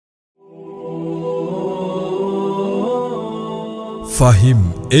Fahim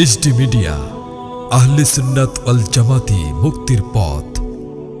HD media, আহলে সুন্নাত ওয়াল জামাতি, মুক্তির পথ।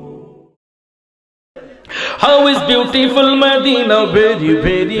 How is beautiful Medina, very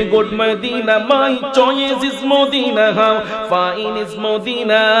very good Medina. My choice is Medina. How fine is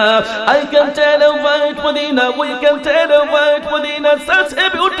Medina. I can tell a white Medina, we can tell a white Medina. Such a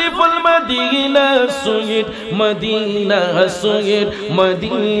beautiful Medina, sweet Medina, sweet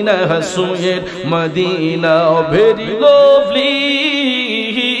Medina, sweet Medina, very lovely.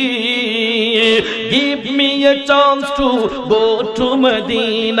 Give me a chance to go to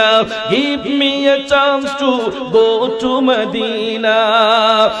Medina. Give me a chance to go to Medina.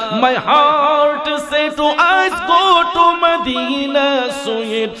 My heart say to eyes, go to Medina.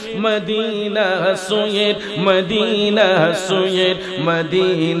 Sweet Medina, sweet Medina, sweet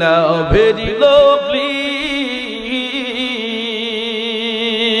Medina, very lovely.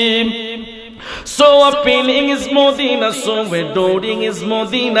 So appealing is Medina, so adoring is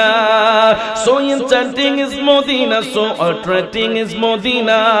Medina, so enchanting is Medina, so attracting is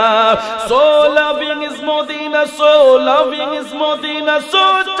Medina, so loving is Medina, so loving is Medina, so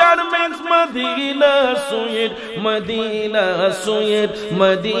charming is Medina, sweet Medina, sweet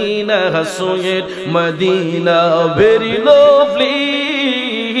Medina, sweet Medina, very lovely.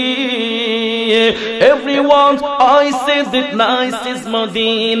 Everyone's eye says that nice is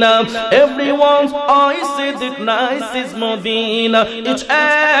Medina. Everyone's eye says that nice is Medina. Each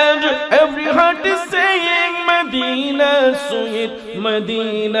and every heart is saying Medina, sweet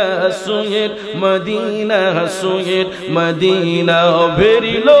Medina, sweet Medina, sweet Medina,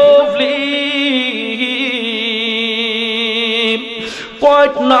 very lovely.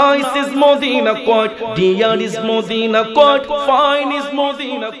 Quite nice is Medina, quite dear is Medina, quite fine is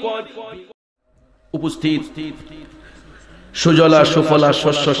Medina, quite. উপস্থিত সুজলা সুফলা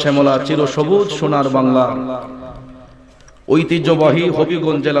শস্য শ্যামলা চিরসবুজ সোনার বাংলা ঐতিহ্যবাহী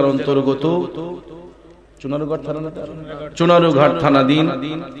হবিগঞ্জ জেলার অন্তর্গত চুনারুঘাট থানাধীন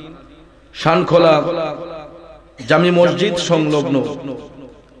শানখোলা জামি মসজিদ সংলগ্ন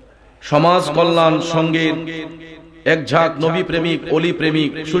সমাজ কল্যাণ সংঘের এক ঝাঁক নবী প্রেমিক, অলি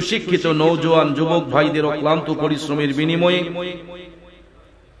প্রেমিক, সুশিক্ষিত নওজোয়ান যুবক ভাইদের অক্লান্ত পরিশ্রমের বিনিময়ে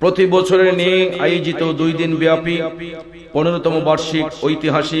প্রতি বছরের নিয়ে আয়োজিত 2 দিন ব্যাপী 15তম বার্ষিক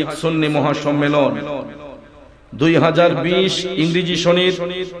ঐতিহাসিক সুন্নি মহাসম্মেলন 2020 ইংরেজি সনের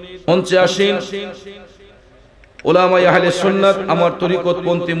 85 উলামায়ে আহলে সুন্নাত, আমার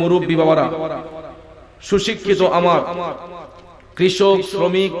তরিকতপন্থী মুরব্বি বাবারা, সুশিক্ষিত আমার কৃষক,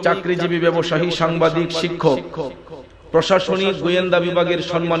 শ্রমিক, চাকরিজীবী, ব্যবসায়ী, সাংবাদিক, শিক্ষক, প্রশাসনিক, গোয়েন্দা বিভাগের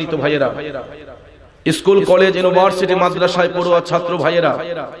সম্মানিত ভাইয়েরা, স্কুল, কলেজ, ইউনিভার্সিটি, মাদ্রাসায় পড়ুয়া ছাত্র ভাইয়েরা,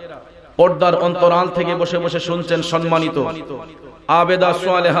 পর্দার অন্তরাল থেকে বসে বসে শুনছেন সম্মানিত আবেদা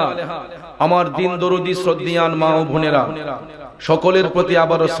সালেহা, আমার দিন দরদি শ্রদ্ধায়ান মা ও বোনেরা, সকলের প্রতি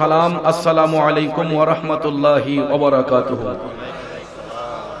আবারও সালাম, আসসালামু আলাইকুম ওয়া রাহমাতুল্লাহি ওয়া বারাকাতুহু।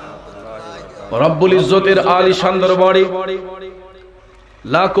 রব্বুল ইজ্জতের আলিশান দরবারে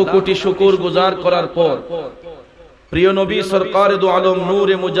লাখো কোটি শুকর গুজার করার পর প্রিয় নবী সরকার দু আলম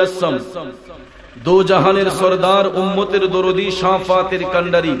নূরে মুজাসসাম, দো জাহানের সরদার, উম্মতের দরদি, শাফাতের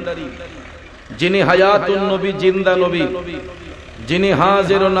কান্ডারি, যিনি হায়াতুন নবী, জিন্দা নবী, যিনি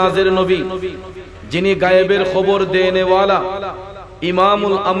হাজির ও নাজির নবী, যিনি গায়েবের খবর দেনে ওয়ালা,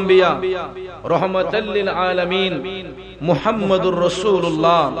 ইমামুল আম্বিয়া, রহমাতাল লিল আলামিন, মুহাম্মদুর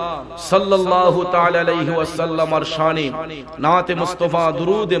রাসূলুল্লাহ সাল্লাল্লাহু তাআলা আলাইহি ওয়াসাল্লামের শানে নাতে মুস্তাফা,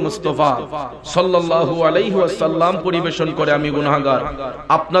 দুরুদে মুস্তাফা সাল্লাল্লাহু আলাইহি ওয়াসাল্লাম পরিবেশন করে আমি গুনাহগার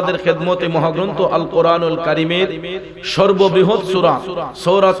আপনাদের খেদমতে মহাগ্রন্থ আল কোরআনুল কারীমের সর্ববৃহৎ সূরা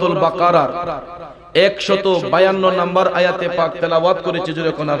সূরাতুল বাকারার 152 নম্বর আয়াতে পাক তেলাওয়াত করেছি।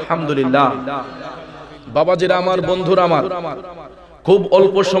 জোরে কোন আলহামদুলিল্লাহ। বাবাজিরা আমার, বন্ধুরা আমার, খুব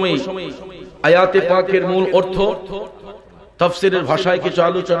অল্প সময়ে আয়াতে পাকের মূল অর্থ, তাফসীরের ভাষায় কিছু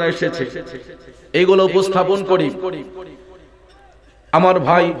আলোচনা এসেছে, এগুলো উপস্থাপন করি। আমার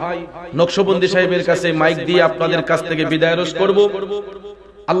ভাই নকশবন্দি সাহেবের কাছে মাইক দিয়ে আপনাদের কাছ থেকে বিদায় রোজ করব।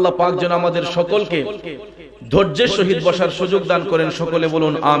 আল্লাহ পাক যেন আমাদের সকলকে ধৈর্যের সহিত বসার সুযোগ দান করেন। সকলে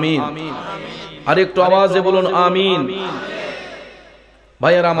বলুন আমিন। আর একটু আওয়াজে বলুন আমিন।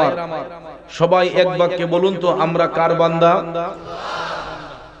 ভাইয়ের আমার, সবাই এক বাক্যে বলুন তো, আমরা কার বান্দা?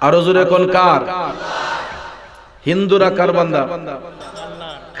 আরো জোরে কোন কার? হিন্দুরা কার বান্দা?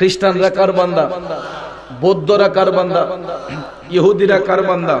 খ্রিস্টানরা কার বান্দা? বৌদ্ধরা কার বান্দা? ইহুদিরা কার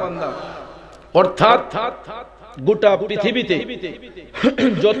বান্দা? অর্থাৎ গোটা পৃথিবীতে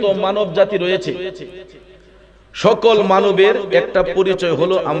যত মানব জাতি রয়েছে, সকল মানবের একটা পরিচয়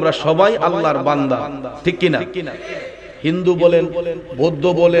হলো আমরা সবাই আল্লাহর বান্দা, ঠিক কিনা? হিন্দু বলেন, বৌদ্ধ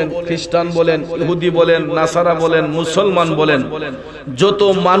বলেন, খ্রিস্টান বলেন, ইহুদি বলেন, নাসারা বলেন, মুসলমান বলেন, যত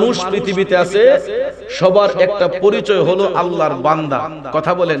মানুষ পৃথিবীতে আছে সবার একটা পরিচয় হলো আল্লাহর বান্দা।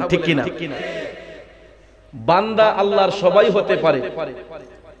 কথা বলেন ঠিক কিনা? বান্দা আল্লাহর সবাই হতে পারে,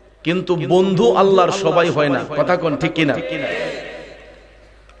 কিন্তু বন্ধু আল্লাহর সবাই হয় না। কথা কোন ঠিক কিনা?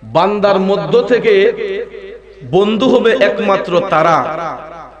 বান্দার মধ্য থেকে বন্ধু হবে একমাত্র তারা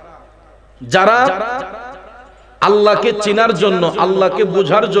যারা আল্লাহকে চিনার জন্য, আল্লাহকে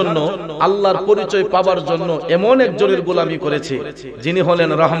বোঝার জন্য, আল্লাহর পরিচয় পাবার জন্য এমন একজনের গোলামি করেছে যিনি হলেন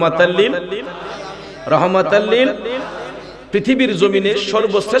রাহমাতাল লিল পৃথিবীর জমিনে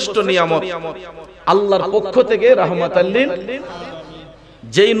সর্বশ্রেষ্ঠ নিয়ামত আল্লাহর পক্ষ থেকে রাহমাতাল লিল।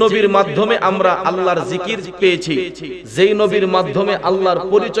 যেই নবীর মাধ্যমে আমরা আল্লাহর জিকির পেয়েছি, যেই নবীর মাধ্যমে আল্লাহর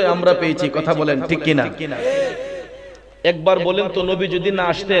পরিচয় আমরা পেয়েছি। কথা বলেন ঠিক কিনা? একবার বলেন তো, নবী যদি না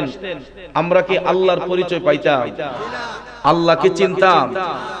আসতেন আমরা কি আল্লাহর পরিচয় পাইতাম? আল্লাহকে চিনতাম?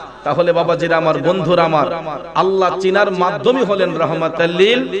 তাহলে বাবাজিরা আমার, বন্ধুরা আমার, আল্লাহ চিনার মাধ্যমে হলেন রাহমাতাল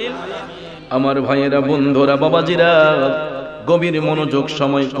লিল। আমার ভাইয়েরা, বন্ধুরা, বাবাজিরা, গভীর মনোযোগ,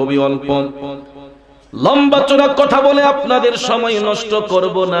 সময় খুবই অল্প, লম্বা চড়া কথা বলে আপনাদের সময় নষ্ট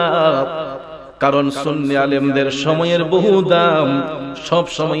করব না, কারণ সুন্নি আলেমদের সময়ের বহু দাম। সব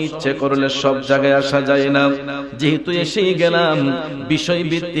সময় ইচ্ছে করলে সব জায়গায় আসা যায় না। যেহেতু এসেই গেলাম, বিষয়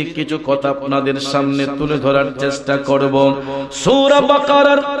ভিত্তিক কিছু কথা আপনাদের সামনে তুলে ধরার চেষ্টা করব। সূরা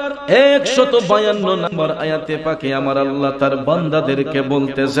বাকারার 152 নম্বর আয়াতে পাকে আমার আল্লাহ তার বান্দাদেরকে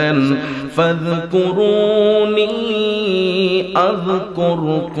বলতেছেন, ফাযকুরুনি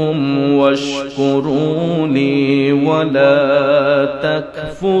আযকুরকুম ওয়াশকুরুনি ওয়ালা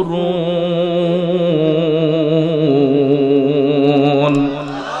তাকফুরুন।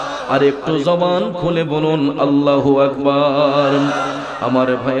 আর একটু জবান খুলে বলুন আল্লাহু আকবার। আমার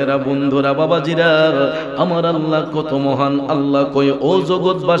ভাইয়েরা, বন্ধুরা, বাবাজিরা, আমার আল্লাহ কত মহান। আল্লাহ কয়, ও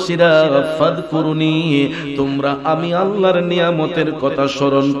জগৎবাসীরা, ফাযকুরুনি, তোমরা আমি আল্লাহর নিয়ামতের কথা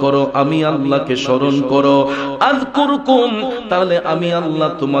স্মরণ করো, আমি আল্লাহকে স্মরণ করো। আযকুরকুম, তাহলে আমি আল্লাহ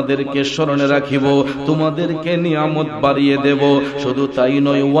তোমাদেরকে স্মরণে রাখিব, তোমাদেরকে নিয়ামত বাড়িয়ে দেব। শুধু তাই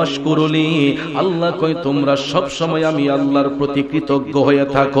নয়, ওয়াশকুরুলি, আল্লাহ কয় তোমরা সব সময় আমি আল্লাহর প্রতি কৃতজ্ঞ হয়ে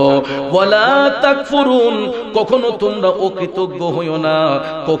থাকো। ওয়ালা তাকফুরুন, কখনো তোমরা অকৃতজ্ঞ হইও না,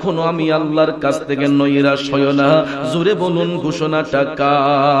 কখনো আমি আল্লাহর কাছ থেকে নৈরাশ হইও না। জোরে বলুন, ঘোষণাটা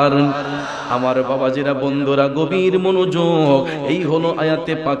কার? আমার বাবাজিরা, বন্ধুরা, গভীর মনোযোগ। এই হলো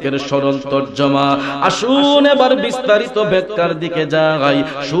আয়াতে পাকের সরল তরজমা। আসুন এবার বিস্তারিত ব্যাখ্যার দিকে যাই।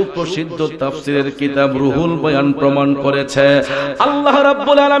 সুপ্রসিদ্ধ তাফসীরের কিতাব রুহুল বয়ান প্রমাণ করেছে, আল্লাহ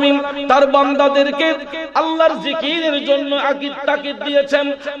রাব্বুল আলামিন তার বান্দাদেরকে আল্লাহর জিকিরের জন্য তাকিদ দিয়েছেন,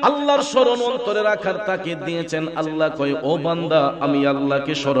 আল্লাহর স্মরণ অন্তরে রাখার তাকিদ দিয়েছেন। আল্লাহ কয়, ও বান্দা, আমি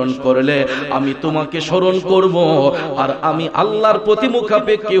আল্লাহকে স্মরণ করলে আমি তোমাকে স্মরণ করব, আর আমি আল্লাহর প্রতি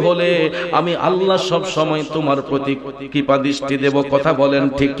মুখাপেক্ষী হলে আমি আল্লাহ সব সময় তোমার প্রতি কৃপা দৃষ্টি দেব। কথা বলেন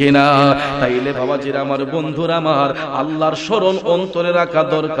ঠিক কিনা? তাইলে বাবাজিরা আমার, বন্ধুরা আমার, আল্লাহর স্মরণ অন্তরে রাখা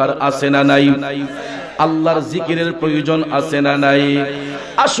দরকার আছে না নাই? আল্লাহর জিকিরের প্রয়োজন আছে না নাই?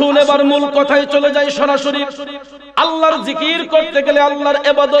 আসুন এবার মূল কথায় চলে যাই সরাসরি। আল্লাহর জিকির করতে গেলে, আল্লাহর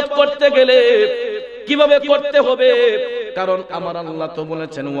ইবাদত করতে গেলে কিভাবে করতে হবে? কারণ আমার আল্লাহ তো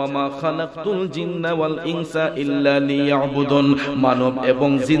বলেছেন, ওয়ামা খালাকতুল জিন্না ওয়াল ইনসা ইল্লা লিয়াবুদুন, মানব এবং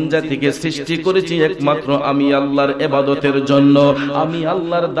জিন জাতিকে সৃষ্টি করেছি একমাত্র আমি আল্লাহর ইবাদতের জন্য, আমি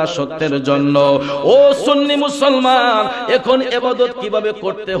আল্লাহর দাসত্বের জন্য। ও সুন্নি মুসলমান, এখন ইবাদত কিভাবে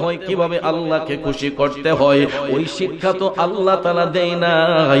করতে হয়, কিভাবে আল্লাহকে খুশি করতে হয়, ওই শিক্ষা তো আল্লাহ তাআলা দেয়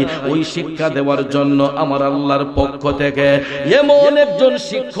নাই। ওই শিক্ষা দেওয়ার জন্য আমার আল্লাহর পক্ষ থেকে এমন একজন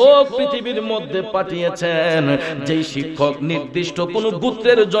শিক্ষক পৃথিবীর মধ্যে পাঠিয়েছেন, যেই শিক্ষক নির্দিষ্ট কোন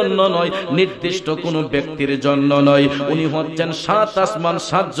গোত্রের জন্য নয়, নির্দিষ্ট কোন ব্যক্তির জন্য নয়, উনি হচ্ছেন 7 আসমান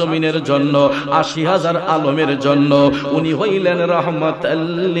 7 জমিনের জন্য, 80,000 আলমের জন্য। উনি হইলেন রাহমাতাল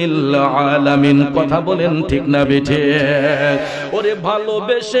লিল আলামিন। কথা বলেন ঠিক না বেঠে? ওরে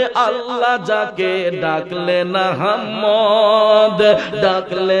ভালোবেসে আল্লাহ যাকে ডাকলেন আহমদ,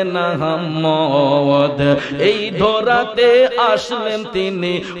 ডাকলেন আহমদ, এই ধরাতে আসলেন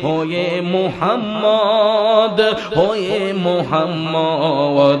তিনি হয়ে মুহাম্মদ, হয়ে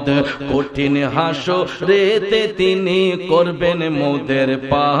মুহাম্মদ। কঠিন হাসরেতে তিনি করবেন মোদের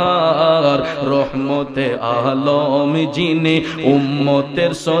পার, রহমতে আলম যিনি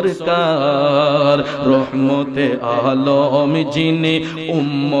উম্মতের সরকার, রহমতে আলম যিনি চিনি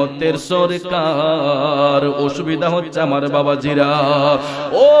উম্মতের সরকার। অসুবিধা হচ্ছে আমার বাবাজিরা,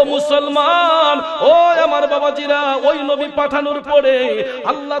 ও মুসলমান, ও আমার বাবাজিরা, ওই নবী পাঠানোর পরে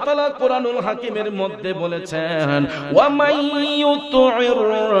আল্লাহ তাআলা কোরআনুল হাকিমের মধ্যে বলেছেন ওয়া মাইয়ুতির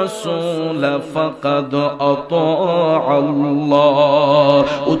রাসূল ফাকাদ আতাআল্লাহ।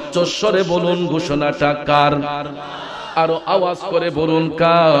 উচ্চ স্বরে বলুন ঘোষণাটা কার? আরো আওয়াজ করে বলুন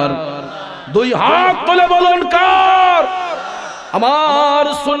কার? দুই হাত তুলে বলুন কার? আমার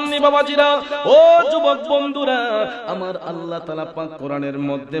সুন্নি বাবাজিরা, ও যুবক বন্ধুরা, আমার আল্লাহ তাআলা পাক কোরআনের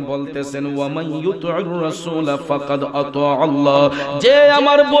মধ্যে বলতেছেন ওয়া মাইয়ুতির রাসূল ফাকাদ আতাআল্লাহ। যে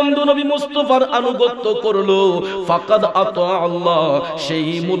আমার বন্ধু নবী মুস্তাফার আনুগত্য করলো ফাকাদ আতাআল্লাহ,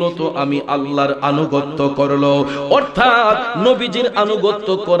 সেই মূলত আমি আল্লাহর আনুগত্য করলো। অর্থাৎ নবীজির আনুগত্য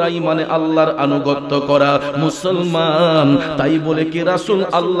করাই মানে আল্লাহর আনুগত্য করা। মুসলমান, তাই বলে কি রাসূল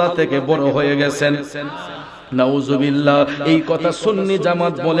আল্লাহ থেকে বড় হয়ে গেছেন? নাউজুবিল্লাহ। এই কথা সুন্নি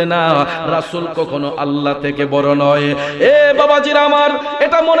জামাত বলে না, রাসূল কখনো আল্লাহ থেকে বড় নয়। এ বাবাজিরা আমার,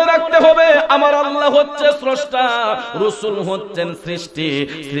 এটা মনে রাখতে হবে, আমার আল্লাহ হচ্ছে স্রষ্টা, রাসূল হচ্ছেন সৃষ্টি।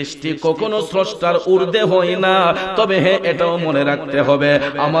 সৃষ্টি কখনো স্রষ্টার ঊর্ধ্বে হয় না। তবে হ্যাঁ, এটাও মনে রাখতে হবে,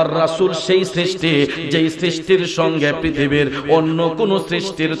 আমার রাসূল সেই সৃষ্টি যেই সৃষ্টির সঙ্গে পৃথিবীর অন্য কোনো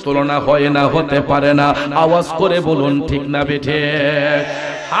সৃষ্টির তুলনা হয় না, হতে পারে না। আওয়াজ করে বলুন ঠিক না বেঠে?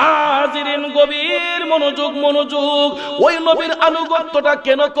 হাজিরিন, গভীর মনোযোগ, মনোযোগ। ওই নবীর আনুগত্যটা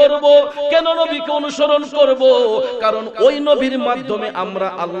কেন করব? কেন নবীকে অনুসরণ করব? কারণ ওই নবীর মাধ্যমে আমরা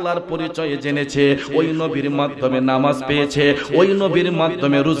আল্লাহর পরিচয় জেনেছি, ওই নবীর মাধ্যমে নামাজ পেয়েছে, ওই নবীর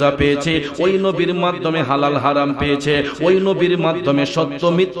মাধ্যমে রোজা পেয়েছে, ওই নবীর মাধ্যমে হালাল হারাম পেয়েছে, ওই নবীর মাধ্যমে সত্য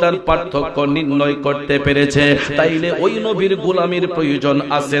মিথ্যার পার্থক্য নির্ণয় করতে পেরেছে। তাইলে ওই নবীর গোলামির প্রয়োজন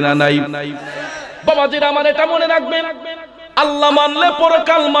আছে না নাই? বাবাজিরা আমার, এটা মনে রাখবেন, আল্লাহ মানলে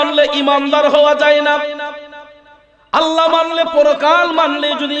পরকাল মানলে ইমানদার হওয়া যায় না। আল্লাহ মানলে পরকাল মানলে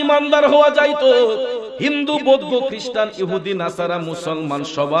যদি ইমানদার হওয়া যায়, তো হিন্দু বৌদ্ধ খ্রিস্টান ইহুদি নাসারা মুসলমান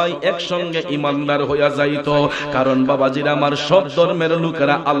সবাই একসঙ্গে ইমানদার হইয়া যাইত। কারণ বাবাজিরা আমার, সব ধর্মের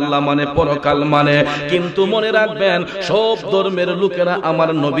লোকেরা আল্লাহ মানে পরকাল মানে, কিন্তু মনে রাখবেন সব ধর্মের লোকেরা আমার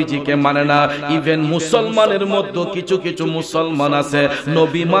নবীজিকে মানে না। ইভেন মুসলমানের মধ্যে কিছু কিছু মুসলমান আছে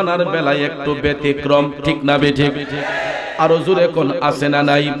নবী মানার বেলায় একটু ব্যতিক্রম। ঠিক না বেঠিক? আরো জোরে কোন আছে না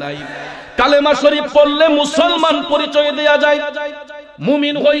নাই? কালেমা শরীফ পড়লে মুসলমান পরিচয় দেয়া যায়।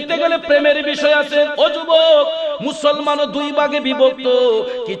 মুমিন হইতে গেলে প্রেমের বিষয় আছে। ও যুবক, মুসলমানও দুই ভাগে বিভক্ত।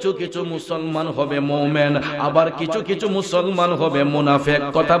 কিছু কিছু মুসলমান হবে মুমিন, আবার কিছু কিছু মুসলমান হবে মুনাফিক।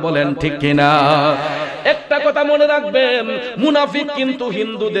 কথা বলেন ঠিক কিনা? একটা কথা মনে রাখবেন, মুনাফিক কিন্তু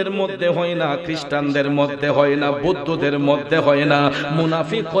হিন্দুদের মধ্যে হয় না, খ্রিস্টানদের মধ্যে হয় না, বৌদ্ধদের মধ্যে হয় না।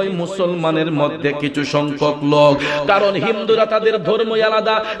 মুনাফিক হয় মুসলমানের মধ্যে কিছু সংখ্যক লোক। কারণ হিন্দুরা তাদের ধর্মই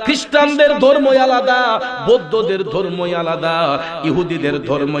আলাদা, খ্রিস্টানদের ধর্মই আলাদা, বৌদ্ধদের ধর্মই আলাদা, ইহুদিদের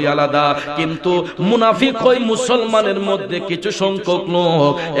ধর্মই আলাদা। কিন্তু মুনাফিক হয় মুসলমানের মধ্যে কিছু সংখ্যক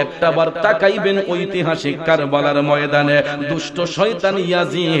লোক। একটাবার তাকাইবেন ঐতিহাসিক কারবালার ময়দানে, দুষ্ট শয়তান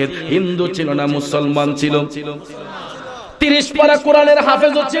ইয়াজিদ হিন্দু ছিল না, মুসলমান ছিল। 30 পারা কোরআনের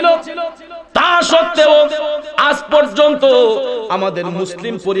হাফেজও ছিল। তা সত্ত্বেও আজ পর্যন্ত আমাদের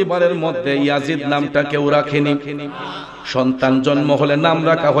মুসলিম পরিবারের মধ্যে ইয়াজিদ নামটা কেউ রাখেনি। সন্তান জন্ম হলে নাম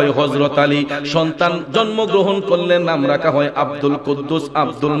রাখা হয় হযরত আলী, সন্তান জন্মগ্রহণ করলে নাম রাখা হয় আব্দুল কুদ্দুস,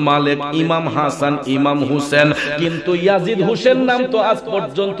 আব্দুল মালিক, ইমাম হাসান, ইমাম হুসেন। কিন্তু ইয়াজিদ হুসেন নাম তো আজ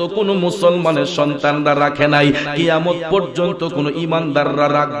পর্যন্ত কোন মুসলমানের সন্তানরা রাখে নাই, কিয়ামত পর্যন্ত কোন ইমানদাররা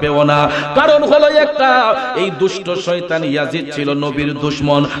রাখবেও না। কারণ হলো একটা, এই দুষ্ট শয়তান ইয়াজিদ ছিল নবীর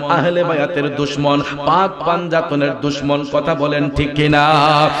দুশমন, আহলে বায়াতের দুশমন, পাক পাঞ্জাতনের দুশমন। কথা বলেন ঠিক কিনা?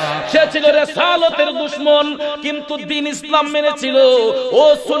 সে ছিল রিসালাতের দুশমন, কিন্তু দ্বীন ইসলাম মেনেছিল। ও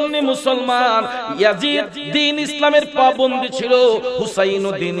সুন্নি মুসলমান, ইয়াজিদ দ্বীন ইসলামের পাবন্দি ছিল,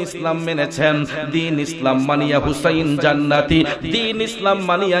 হুসাইনও দ্বীন ইসলাম মেনেছেন। দ্বীন ইসলাম মানিয়া হুসাইন জান্নাতি, দ্বীন ইসলাম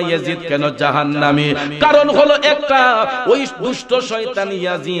মানিয়া ইয়াজিদ কেন জাহান্নামী? কারণ হলো একটা, ওই দুষ্ট শয়তান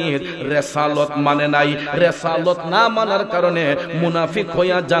ইয়াজিদ রিসালাত মানে নাই। রিসালাত না মানার কারণে মুনাফিক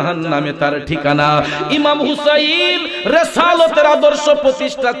হইয়া জাহান্নামে তার ঠিকানা। ইমাম হুসাইন রিসালাতের আদর্শ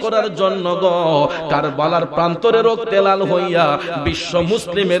প্রতিষ্ঠা করার জন্য কারবালার প্রান্তরে রক্তে লাল হইয়া বিশ্ব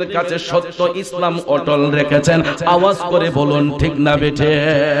মুসলিমের কাছে সত্য ইসলাম অটল রেখেছেন। আওয়াজ করে বলুন ঠিক না বেঠে?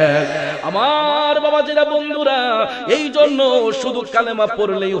 আমার বাবাজিরা, বন্ধুরা, এই জন্য শুধু কালেমা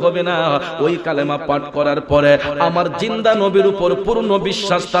পড়লেই হবে না, ওই কালেমা পাঠ করার পরে আমার জিন্দা নবীর উপর পূর্ণ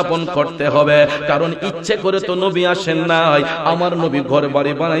বিশ্বাস স্থাপন করতে হবে। কারণ ইচ্ছে করে তো নবী আসেন নাই, আমার নবী ঘর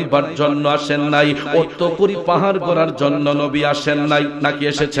বাড়ি বানাইবার জন্য আসেন নাই, অত করি পাহাড় গড়ার জন্য নবী আসেন নাই। নাকি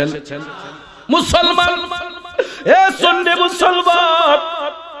এসেছেন? মুসলমান, এ সুন্নি মুসলমান,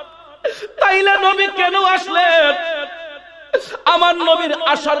 তাইলে নবী কেন আসলেন? আমার নবীর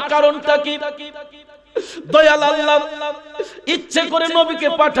আসার কারণটা কি? দয়াল আল্লাহ ইচ্ছে করে নবীকে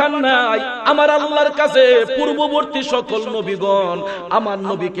পাঠান নাই। আমার আল্লাহর কাছে পূর্ববর্তী সকল নবীগণ আমার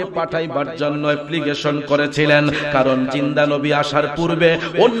নবীকে পাঠাইবার জন্য অ্যাপ্লিকেশন করেছিলেন, কারণ জিন্দা নবী আসার পূর্বে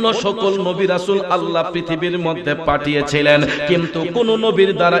অন্য সকল নবী রাসূল আল্লাহ পৃথিবীর মধ্যে পাঠিয়েছিলেন, কিন্তু কোন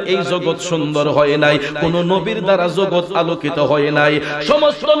নবীর দ্বারা এই জগৎ সুন্দর হয় নাই, কোন নবীর দ্বারা জগৎ আলোকিত হয় নাই।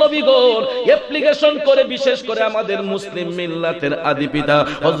 সমস্ত নবীগণ অ্যাপ্লিকেশন করে, বিশেষ করে আমাদের মুসলিম মিল্লাতের আদি পিতা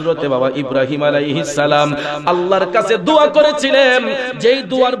হযরতে বাবা ইব্রাহিম আলাইহিস সালাম আল্লাহর কাছে দোয়া করেছিলেন, যেই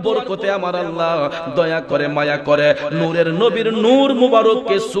দোয়ার বরকতে আমার আল্লাহ দয়া করে মায়া করে নূরের নবীর নূর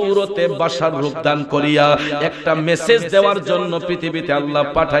মুবারককে সূরতে বাশার রূপ দান করিয়া একটা মেসেজ দেওয়ার জন্য পৃথিবীতে আল্লাহ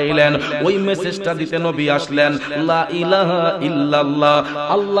পাঠাইলেন। ওই মেসেজটা দিতে নবী আসলেন, লা ইলাহা ইল্লাল্লাহ,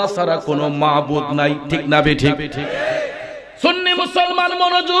 আল্লাহ ছাড়া কোনো মাবুদ নাই। ঠিক না বেঠিক? সুন্নি মুসলমান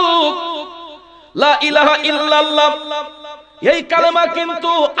মনোযোগ, লা ইলাহা ইল্লাল্লাহ এই কালেমা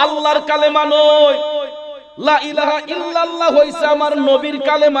কিন্তু আল্লাহর কালেমা নয়। লা ইলাহা ইল্লাল্লাহ হইছে আমার নবীর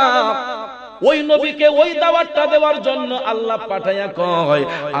কালেমা। ওই নবীকে ওই দাওয়াতটা দেওয়ার জন্য আল্লাহ পাঠায়া কয়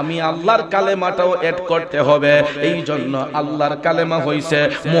আমি আল্লাহর কালেমাটাও এড করতে হবে। এই জন্য আল্লাহর কালেমা হইছে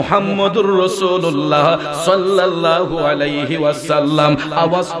মুহাম্মদুর রাসূলুল্লাহ সাল্লাল্লাহু আলাইহি ওয়াসাল্লাম।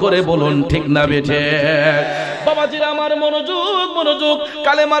 আওয়াজ করে বলুন ঠিক না বেঠে? বাবাজিরা আমার মনোযোগ, মনোযোগ।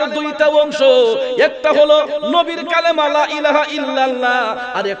 কালেমার দুইটা অংশ, একটা হলো নবীর কালেমা লা ইলাহা ইল্লাল্লাহ,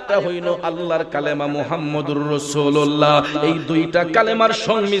 আর একটা হইল আল্লাহর কালেমা মুহাম্মদুর রাসূলুল্লাহ। এই দুইটা কালেমার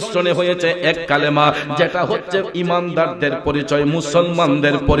সংমিশ্রণে হয়েছে এক কালেমা, যেটা হচ্ছে ইমানদারদের পরিচয়,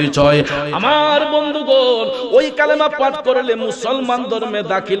 মুসলমানদের পরিচয়। আমার বন্ধুগণ, ওই কালেমা পাঠ করলে মুসলমান ধর্মে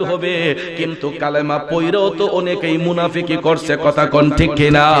দাখিল হবে, কিন্তু কালেমা পয়রাও তো অনেকেই মুনাফিকি করছে। কথা কোন ঠিক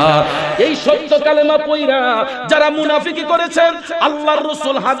কিনা? এই সত্য কালেমা পয়রা যারা মুনাফিকি করেছেন, আল্লাহর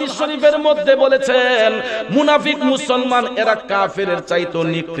রাসূল হাদিস শরীফের মধ্যে বলেছেন মুনাফিক মুসলমান এরা কাফেরের চাইতে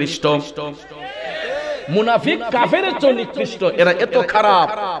নিকৃষ্ট। মুনাফিক কাফেরের চেয়ে নিকৃষ্ট, এরা এত খারাপ।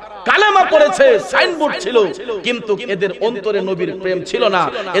 কালেমা পড়েছে, সাইনবোর্ড ছিল, কিন্তু এদের অন্তরে নবীর প্রেম ছিল না,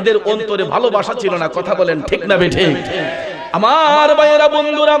 এদের অন্তরে ভালোবাসা ছিল না। কথা বলেন ঠিক না বেঠিক? আমার ভাইয়েরা,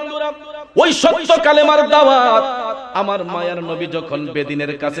 বন্ধুরা, ওই সত্য কালেমার দাওয়াত আমার মায়ার নবী যখন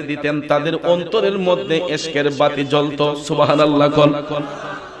বেদিনের কাছে দিতেন, তাদের অন্তরের মধ্যে ইশকের বাতি জ্বলতো। সুবহানাল্লাহ। কোন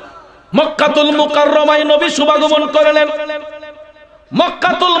মক্কাতুল মুকাররমায় নবী শুভাগমন করলেন।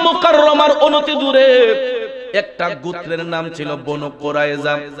 মক্কাতুল মুকাররমার অনতি দূরে একটা গোত্রের নাম ছিল বনু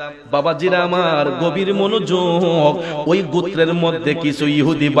কুরাইজা। বাবাজিরা আমার গভীর মনোযোগ, ওই গোত্রের মধ্যে কিছু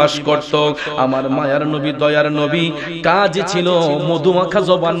ইহুদি বাস করত। আমার মায়ার নবী, দয়ার নবী কাজ ছিল মধুমাখা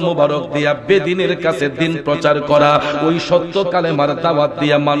জবান মোবারক দিয়া বেদিনের কাছে দিন প্রচার করা, ওই সত্য কালেমার দাওয়াত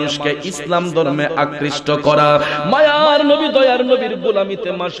দিয়া মানুষকে ইসলাম ধর্মে আকৃষ্ট করা। মায়ার নবী, দয়ার নবীর গোলামিতে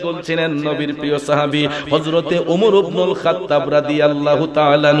মাশগুল ছিলেন নবীর প্রিয় সাহাবী হযরতে ওমর ইবনুল খাত্তাব রাদিয়াল্লাহু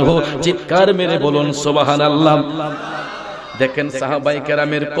তাআলা আনহু। চিৎকার মেরে বলুন সুবহানাল্লাহ। দেখেন সাহাবায়ে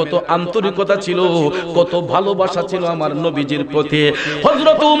কেরামের কত আন্তরিকতা ছিল, কত ভালোবাসা ছিল আমার নবীজির প্রতি।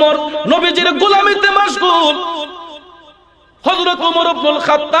 হযরত ওমর নবীজির গোলামিতে মাশগুল। হযরত ওমর ইবনুল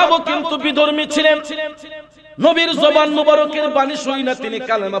খাত্তাবও কিন্তু বিধর্মী ছিলেন। নবীর জবান মুবারকের বাণী শুনে না তিনি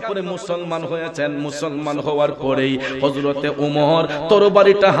কালেমা পড়ে মুসলমান হয়েছেন। মুসলমান হওয়ার পরেই হযরতে ওমর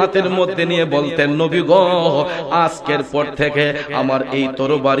তরবারিটা হাতের মধ্যে নিয়ে বলতেন, নবী গো, আজকের পর থেকে আমার এই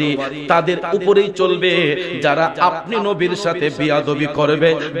তরবারি তাদের উপরেই চলবে যারা আপনি নবীর সাথে বিয়াদবি করবে,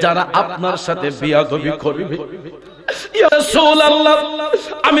 যারা আপনার সাথে বিয়াদবি করবে। ইয়া রাসূলুল্লাহ,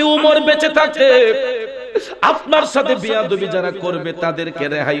 আমি ওমর বেঁচে থাকতে আপনার সাথে বিয়াদবি যারা করবে তাদেরকে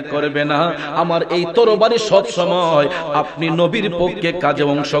রেহাই করবে না। আমার এই তরবারি সব সময় আপনি নবীর পক্ষে কাজে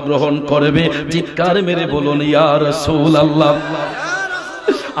অংশগ্রহণ করবে। চিৎকার মেরে বলুন ইয়া রাসূলুল্লাহ।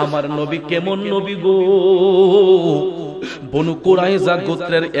 আমার নবী কেমন নবী গো! বনু কুরাইজা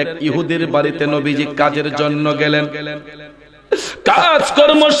গোত্রের এক ইহুদির বাড়িতে নবীজি কাজের জন্য গেলেন। কাজ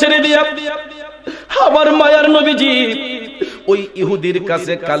কর্ম সেরে দিয়া আমার মায়ার নবীজি ওই ইহুদির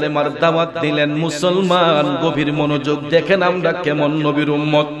কাছে কালেমার দাওয়াত দিলেন। মুসলমান গভীর মনোযোগ, দেখেন আমরা কেমন নবীর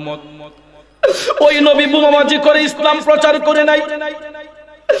উম্মত। ওই নবী বোমাবাজি করে ইসলাম প্রচার করে নাই,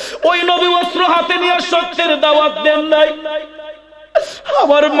 ওই নবী অস্ত্র হাতে নিয়ে সত্যের দাওয়াত দেন নাই।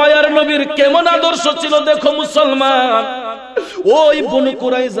 আমার মায়ার নবীর কেমন আদর্শ ছিল দেখো মুসলমান। ওই বনু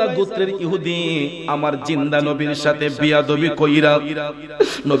কুরাইজা গোত্রের ইহুদি আমার জিন্দা নবীর সাথে বিয়াদবি কইরা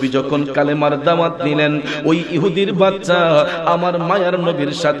নবী যখন কালেমার দাওয়াত দিলেন, ওই ইহুদির বাচ্চা আমার মায়ার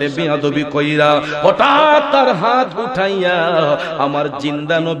নবীর সাথে বিয়াদবি কইরা হঠাৎ তার হাত উঠাইয়া আমার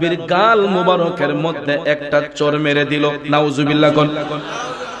জিন্দা নবীর গাল মুবারকের মধ্যে একটা চড় মেরে দিল। নাউজুবিল্লাহ। কোন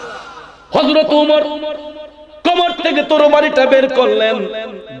হযরত ওমর কোমর থেকে তরবারিটা বের করলেন,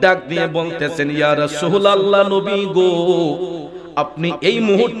 ডাক দিয়ে বলতেছেন, ইয়া রাসূলুল্লাহ, নবী গো, আপনি এই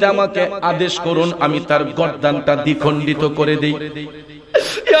মুহূর্তে আমাকে আদেশ করুন, আমি তার গর্দানটা দ্বিখণ্ডিত করে দেই।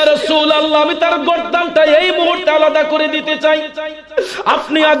 ইয়া রাসূলুল্লাহ, আমি তার গর্দানটা এই মুহূর্তে আলাদা করে দিতে চাই,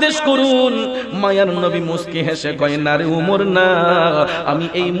 আপনি আদেশ করুন। মায়ার নবী মুস্কি হেসে কয়, না রে ওমর না, আমি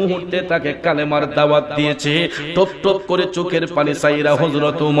এই মুহূর্তে তাকে কালেমার দাওয়াত দিয়েছি। টপ টপ করে চোখের পানি সাইরা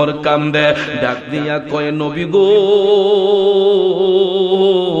হযরত ওমর কান্দে, ডাক দিয়া কয়, নবী গো,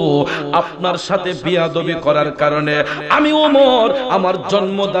 আপনার সাথে বিয়াদবি করার কারণে আমি ওমর আমার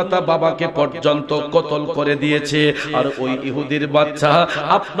জন্মদাতা বাবাকে পর্যন্ত কতল করে দিয়েছে, আর ওই ইহুদির বাচ্চা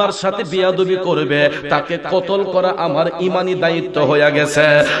আপনার সাথে বিয়াদবি করবে, তাকে কতল করা আমার ঈমানি দায়িত্ব হয়ে গেছে।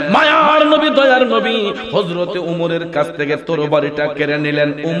 মায়ার নবী, দয়ার নবী হযরতে ওমরের কাছ থেকে তরবারিটা কেড়ে নিলেন।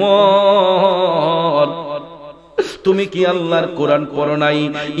 ওমর, তুমি কি আল্লাহর কোরআন পড়ো নাই?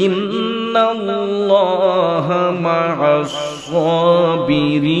 ইন্নাল্লাহা মা'আস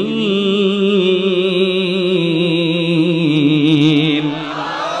সাবিরিন।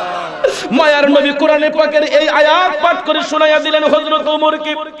 মায়ার নবী কোরআনে পাকের এই আয়াত পাঠ করে শোনায়া দিলেন হযরত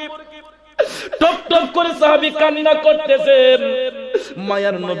ওমরকে। টপ টপ করে সাহাবী কান্না করতেছেন।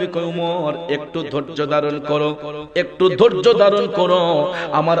 মায়ার নবী কয়, ওমর, একটু ধৈর্য ধারণ করো, একটু ধৈর্য ধারণ করো,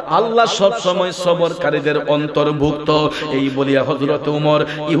 আমার আল্লাহ সব সময় সবরকারীদের অন্তর্ভুক্ত। এই বলিয়া হযরত ওমর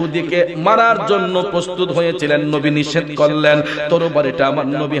ইহুদিকে মারার জন্য প্রস্তুত হয়েছিলেন। নবী নিষেধ করলেন, তরবারিটা আমার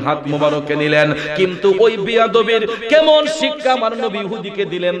নবী হাত মোবারকে নিলেন। কিন্তু ওই বিয়াদবের কেমন শিক্ষা আমার নবী ইহুদিকে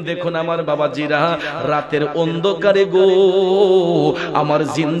দিলেন দেখুন। আমার বাবাজিরা, রাতের অন্ধকারে গো, আমার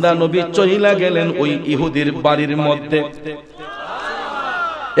জিন্দা নবী চইলা গেলেন ওই ইহুদির বাড়ির মধ্যে।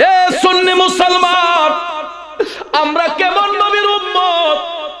 এ সুন্নি মুসলমান, আমরা কেমন নবীর উম্মত?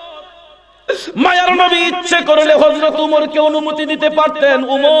 মায়ার নবী ইচ্ছে করলে হযরত ওমরকে অনুমতি দিতে পারতেন,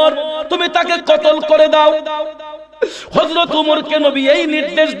 ওমর তুমি তাকে কতল করে দাও। হযরত ওমরকে নবী এই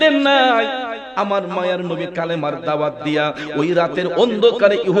নির্দেশ দেন নাই। আমার মায়ার নবী কালেমার দাওয়াত দিয়া ওই রাতের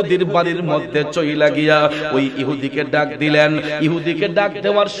অন্ধকারে ইহুদির বাড়ির মধ্যে চইলা গিয়া ওই ইহুদিকে ডাক দিলেন। ইহুদিকে ডাক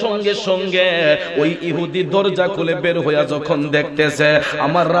দেওয়ার সঙ্গে সঙ্গে ওই ইহুদি দরজা খুলে বের হইয়া যখন দেখতেছে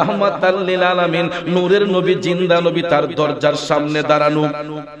আমার রাহমাতাল লিল আলামিন নূরের নবী, জিন্দা নবী তার দরজার সামনে দাঁড়ানো,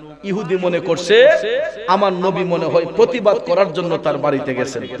 ইহুদি মনে করছে আমার নবী মনে হয় প্রতিবাদ করার জন্য তার বাড়িতে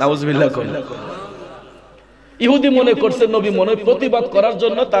গেছেন। নাউজুবিল্লাহ। ইহুদি মনে করছে নবী মনে হয় প্রতিবাদ করার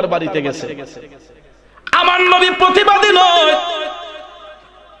জন্য তার বাড়িতে গেছে। আমার নবী প্রতিবাদী নয়।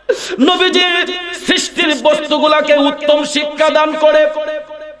 নবীজি সৃষ্টির বস্তুগুলাকে উত্তম শিক্ষা দান করে।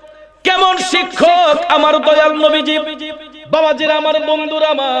 কেমন শিক্ষক আমার দয়াল নবীজি। বাবাজিরা, আমার বন্ধুরা,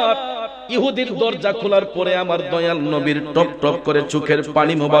 আমার ইহুদির দরজা খোলার পরে আমার দয়াল নবীর টপ টপ করে চোখের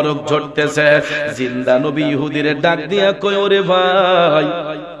পানি মোবারক ঝরতেছে। জিন্দা নবী ইহুদিরে ডাক দিয়া কয়, ওরে ভাই,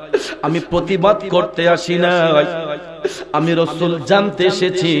 আমি প্রতিবাদ করতে আসি নাই, আমি রাসূল জানতে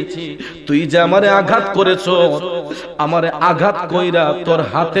এসেছি তুই যে আমারে আঘাত করেছো, আমারে আঘাত কইরা তোর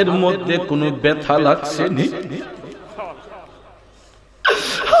হাতের মধ্যে কোনো ব্যথা লাগছে নি?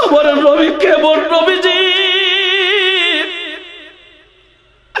 আমার নবী কেমন নবীজি,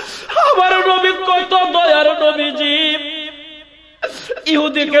 আমার নবী কত দয়ার নবীজি।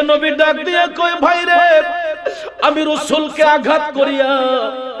 ইহুদিকে নবী ডাক দিয়ে কই, ভাই রে, আমি রাসূলকে আঘাত করিয়া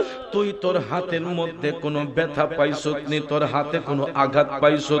তুই তোর হাতের মধ্যে কোনো ব্যথা পাইছত নি, তোর হাতে কোনো আঘাত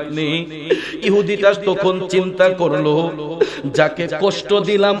পাইছত নি? ইহুদিটা তখন চিন্তা করলো, যাকে কষ্ট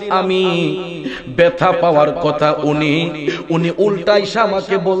দিলাম আমি, ব্যথা পাওয়ার কথা উনি উল্টাই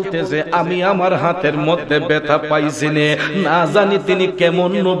আমাকে বলতেছে আমি আমার হাতের মধ্যে ব্যথা পাইছি না জানি তিনি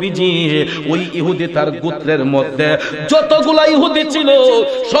কেমন নবীজি। ওই ইহুদি তার গোত্রের মধ্যে যতগুলা ইহুদি ছিল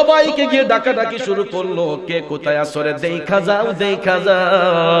সবাইকে গিয়ে ডাকাডাকি শুরু করলো, কে কোথায় আসরে দেখা যাও, দেখা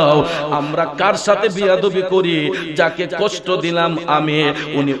যাও, আমরা কার সাথে বিয়াদবি করি, যাকে কষ্ট দিলাম আমি,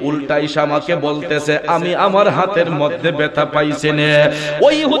 উনি উল্টাই আমাকে বলতেছে আমি আমার হাতের মধ্যে ব্যথা পাইছি না।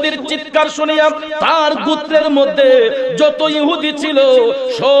 ওই ইহুদির চিৎকার শুনিয়া তার গোত্রের মধ্যে যত ইহুদি ছিল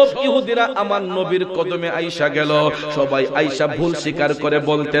সব ইহুদিরা আমার নবীর কদমে আইসা গেল। সবাই আইসা ভুল স্বীকার করে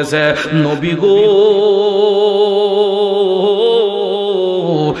বলতেছে, নবী গো,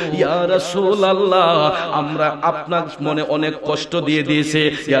 ইয়া রাসূলুল্লাহ, আমরা আপনার মনে অনেক কষ্ট দিয়ে দিয়েছে,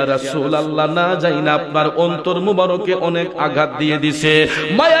 ইয়া রাসূলুল্লাহ, না যাই না আপনার অন্তর মুবারকে অনেক আঘাত দিয়ে দিয়েছে।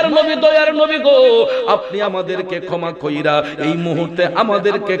 মায়ার নবী, দয়ার নবী গো, আপনি আমাদেরকে ক্ষমা কইরা এই মুহূর্তে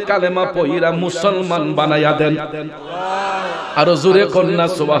আমাদেরকে কালেমা পইরা মুসলমান বানায়া দেন। আরো জোরে কন্যা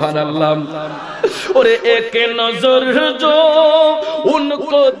সুবহানাল্লাহ। ওরে এক নজর जो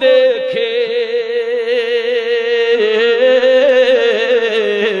उनको देखे,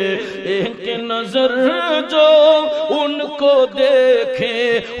 एक नजर जो उनको देखे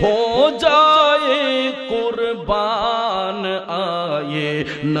हो जाए कुर्बान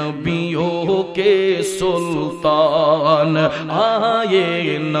नबियों के सुल्तान, आए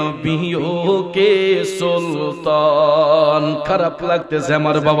नबियों के सुल्तान। खराब लगते से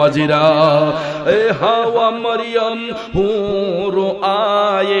हमार बाबाजीरा, ए हवा मरियम हूर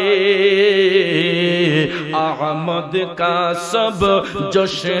आए, अहमद का सब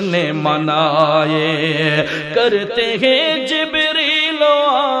जश्न मनाए, करते हैं जिब्रील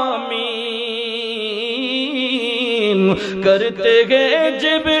आमीन, करते हैं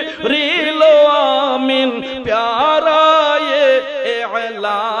जिब्रील आमीन, प्यारा ये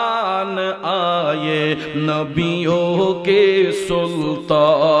ऐलान आए नबियों के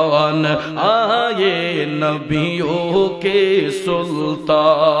सुल्तान, आए नबियों के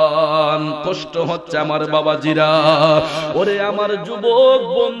सुल्तान। কষ্ট হচ্ছে আমার বাবাজিরা, ওরে আমার যুবক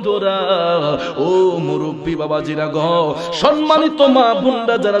বন্ধুরা, ও মুরব্বী বাবাজিরা গো, সম্মানিত মা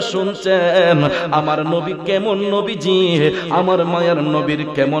বোনরা যারা শুনছেন, আমার নবী কেমন নবীজি, আমার মায়ের নবীর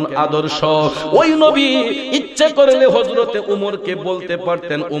কেমন আদর্শ। ওই নবী ইচ্ছে করলে হযরতে উমরকে বলতে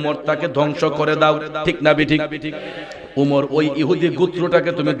পারতেন, উমর তাকে ধ্বংস করে দাও, ঠিক না বেঠিক? উমর ওই ইহুদি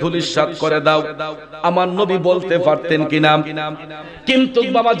গোত্রটাকে তুমি ধূলিসাৎ করে দাও, আমার নবী বলতে পারতেন কিনা? কিন্তু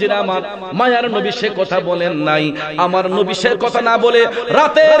বাবাজিরা আমার, মায়ার নবী সে কথা বলেন নাই। আমার নবী সে কথা না বলে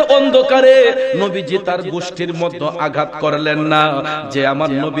রাতের অন্ধকারে নবীজি তার গোষ্ঠীর মধ্যে আঘাত করলেন না। যে আমার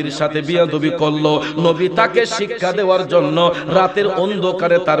নবীর সাথে বিয়াদবি করলো, নবী তাকে শিক্ষা দেওয়ার জন্য রাতের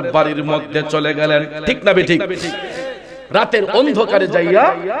অন্ধকারে তার বাড়ির মধ্যে চলে গেলেন, ঠিক না বেঠিক? রাতের অন্ধকারে যাইয়া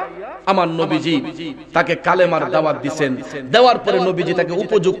আমার নবীজি তাকে কালেমার দাওয়াত দিবেন, দেওয়ার পরে নবীজি তাকে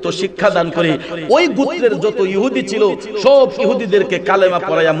উপযুক্ত শিক্ষা দান করে ওই গোত্রের যত ইহুদি ছিল সব ইহুদিদেরকে কালেমা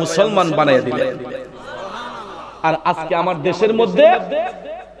পড়াইয়া মুসলমান বানাইয়া দিলেন। আর আজকে আমার দেশের মধ্যে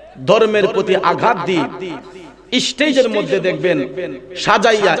ধর্মের প্রতি আঘাত দিয়ে স্টেজের মধ্যে দেখবেন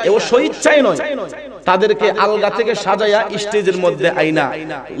সাজাইয়া, এও স্বেচ্ছায় নয়, তাদেরকে আলগা থেকে সাজাইয়া স্টেজের মধ্যে আইনা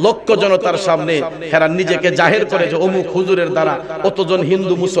লক্ষ জনতার সামনে হেরা নিজেকে জাহির করে যে অমুক হুজুরের দ্বারা অতজন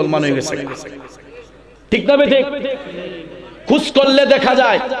হিন্দু মুসলমান হয়ে গেছে, ঠিক না বেঠিক? খোঁজ করলে দেখা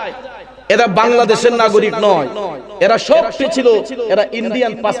যায় এরা বাংলাদেশের নাগরিক নয়, এরা সবটি ছিল, এরা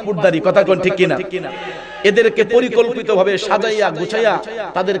ইন্ডিয়ান পাসপোর্টধারী, কথা কোন ঠিক কিনা? এদেরকে পরিকল্পিতভাবে সাজাইয়া গুছাইয়া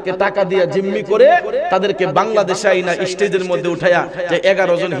তাদেরকে টাকা দিয়ে জিম্মি করে তাদেরকে বাংলাদেশে আইনা স্টেজের মধ্যে উঠাইয়া যে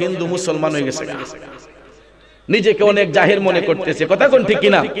 11 জন হিন্দু মুসলমান হয়ে গেছে, নিজেকে অনেক জাহির মনে করতেছে, কথা কোন ঠিক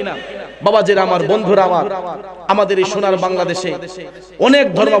কিনা? বাবাজিরা আমার, বন্ধুরা আমার, আমাদের এই সোনার বাংলাদেশে অনেক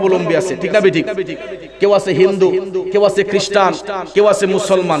ধর্মাবলম্বী আছে, ঠিক না বেঠিক? কেউ আছে হিন্দু, কেউ আছে খ্রিস্টান, কেউ আছে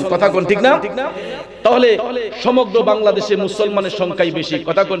মুসলমান, কথা কোন ঠিক না? তাহলে সমগ্র বাংলাদেশে মুসলমানের সংখ্যাই বেশি,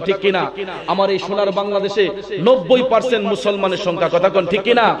 কথা কোন ঠিক কিনা? আমার এই সোনার বাংলাদেশে 90% মুসলমানের সংখ্যা, কথা কোন ঠিক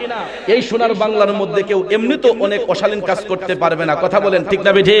কিনা? এই সোনার বাংলার মধ্যে কেউ এমনি তো অনেক অশালীন কাজ করতে পারবে না, কথা বলেন ঠিক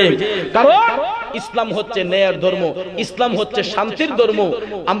না বেঠিক? কারণ ইসলাম হচ্ছে ন্যায়ের ধর্ম, ইসলাম হচ্ছে শান্তির ধর্ম।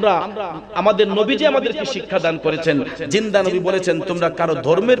 আমরা আমাদের নবীজি আমাদেরকে শিক্ষা দান করেছেন, জিন্দা নবী বলেছেন, তোমরা কারো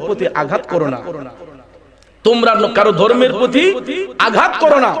ধর্মের প্রতি আঘাত করো না, তোমরা কারো ধর্মের প্রতি আঘাত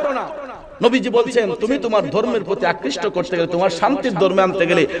করো না। নবীজি বলছেন, তুমি তোমার ধর্মের প্রতি আকৃষ্ট করতে গেলে, তোমার শান্তির ধর্মে আনতে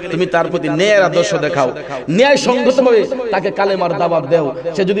গেলে তুমি তার প্রতি ন্যায়ের আদর্শ দেখাও, ন্যায় সঙ্গতভাবে তাকে কালেমার দাওয়াত দাও।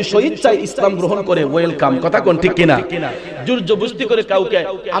 সে যদি স্বেচ্ছায় ইসলাম গ্রহণ করে ওয়েলকাম, কথা কোন ঠিক কিনা? জোর জবরদস্তি করে কাউকে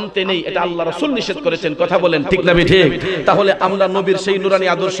আনতে নেই, এটা আল্লাহ রাসূল নিষেধ করেছেন, কথা বলেন ঠিক না ঠিক? তাহলে আমরা নবীর সেই নুরানি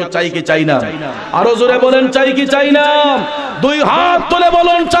আদর্শ চাই কি চাই না? আরো জোরে বলেন, চাই কি চাই না? দুই হাত তুলে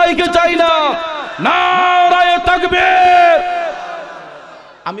বলেন, চাই কি চাই না? নারায়ে তাকবীর।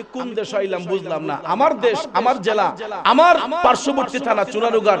 আমি কোন দেশ আইলাম বুঝলাম না, আমার দেশ, আমার জেলা, আমার পার্শ্ববর্তী থানা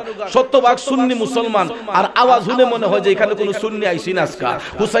চুনারুঘাট 100% সুন্নি মুসলমান, আর আওয়াজ শুনে মনে হয় যে এখানে কোনো সুন্নি আইসি না, আজকা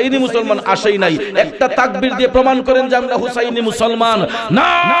হুসাইনি মুসলমান আসেই নাই। একটা তাকবীর দিয়ে প্রমাণ করেন যে আমরা হুসাইনি মুসলমান।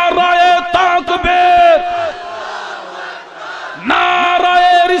 নারায়ে তাকবীর,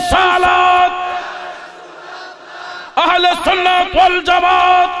 নারায়ে রিসালাত, আহলে সুন্নাত ওয়াল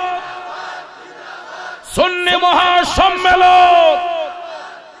জামাত, সুন্নি মহাসম্মেলন,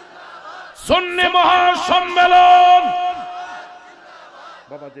 সুন্নি মহাসম্মেলন।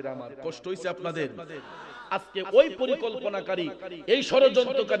 বাবাজিরা আমার, কষ্ট হইছে আপনাদের? আজকে ওই পরিকল্পনাকারী, এই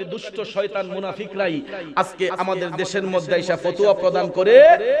ষড়যন্ত্রকারী দুষ্ট শয়তান মুনাফিকরাই আজকে আমাদের দেশের মধ্যে এসে ফতোয়া প্রদান করে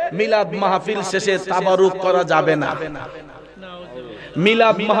মিলাদ মাহফিল শেষে তাবারুক করা যাবে না।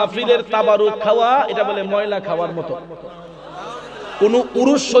 মিলাদ মাহফিলের তাবারুক খাওয়া, এটা বলে ময়লা খাওয়ার মতো। কোন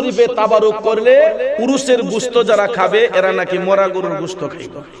উরুস শরীফে তাবারুক করলে উরুসের গোশত যারা খাবে এরা নাকি মরা গরুর গোশত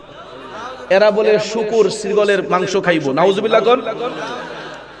খাইব, এরা বলে শুকুর শ্রীগলের মাংস খাইব, নাউজুবিল্লাহ কোন।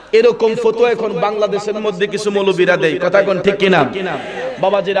 এরকম ফতোয়া এখন বাংলাদেশের মধ্যে কিছু মৌলবীরা দেয়, কথা কোন ঠিক কিনা?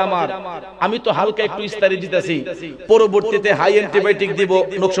 বাবাজিরা আমার, আমি তো হালকা একটু ইস্তারি দিতেছি, পরবর্তীতে হাই অ্যান্টিবায়োটিক দিব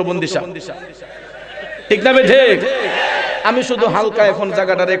নকশবন্দিশা, ঠিক না ঠিক? আমি শুধু হালকা এখন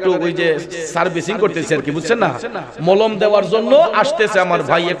জায়গাটার একটু ওই যে সার্ভিসিং করতেছি আর কি, বুঝছেন না, মলম দেওয়ার জন্য আসতেছে আমার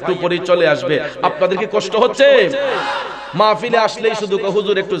ভাই, একটু পরে চলে আসবে। আপনাদের কি কষ্ট হচ্ছে? মাহফিলে আসলেই শুধু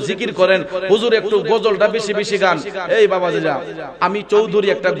হুজুর একটু জিকির করেন, হুজুর একটু গজলটা বেশি বেশি গান। এই বাবাজিরা, আমি চৌধুরী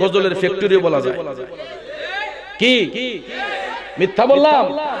একটা গজলের ফ্যাক্টরি বলা যায়। কি মিথ্যা বললাম?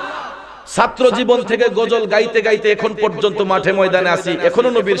 ছাত্র জীবন থেকে গজল গাইতে গাইতে এখন পর্যন্ত মাঠে ময়দানে আছি, এখনো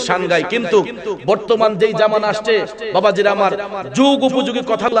নবীর শান গাই। কিন্তু বর্তমান যেই জামানা আসছে বাবাজিরা আমার, যুগ উপযোগী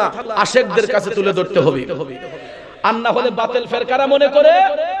কথাগুলো আশেকদের কাছে তুলে ধরতে হবে। আর না হলে বাতিল ফেরকারা মনে করে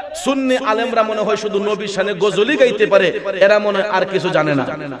সুন্নি আলেমরা মনে হয় শুধু নবীর শানে গজলই গাইতে পারে, এরা মনে হয় আর কিছু জানে না।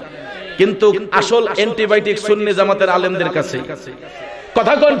 কিন্তু আসল অ্যান্টিবায়োটিক সুন্নি জামাতের আলেমদের কাছে।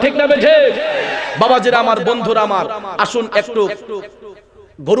 কথা কোন ঠিক না বেঠে? বাবাজিরা আমার, বন্ধুরা আমার, আসুন একটু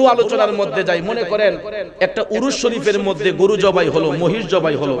গরু আলোচনার মধ্যে যাই। মনে করেন একটা উরুস শরীফের মধ্যে গরু জবাই হলো, মহিষ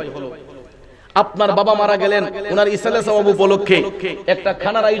জবাই হলো। আপনার বাবা মারা গেলেন, ওনার ইসালে সওয়াব উপলক্ষে একটা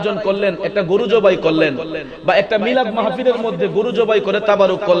খানার আয়োজন করলেন, একটা গরু জবাই করলেন, বা একটা মিলাদ মাহফিলের মধ্যে গরু জবাই করে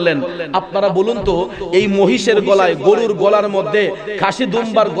তাবারুক করলেন। আপনারা বলুন তো, এই মহিষের গলায়, গরুর গলার মধ্যে, খাসি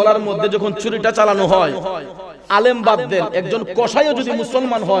দুম্বার গলার মধ্যে যখন ছুরিটা চালানো হয়, আলেম বাদ দেন, একজন কসাইও যদি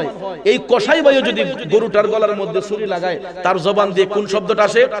মুসলমান হয়, এই কসাই ভাইও যদি গরুটার গলার মধ্যে ছুরি লাগায়, তার জবান দিয়ে কোন শব্দটা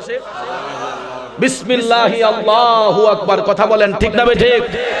আসে? বিসমিল্লাহি আল্লাহু আকবার। কথা বলেন ঠিক না বেঠিক?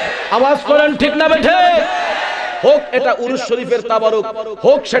 আওয়াজ করেন ঠিক না বেঠিক? হোক এটা উরুস শরীফের তাবারুক,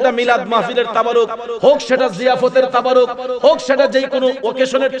 হোক সেটা মিলাদ মাহফিলের তাবারুক, হোক সেটা জিয়াফতের তাবারুক, হোক সেটা যেই কোনো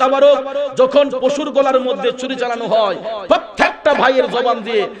ওকেশনের তাবারুক, যখন পশুর গলার মধ্যে ছুরি চালানো হয়, প্রত্যেকটা ভাইয়ের জবান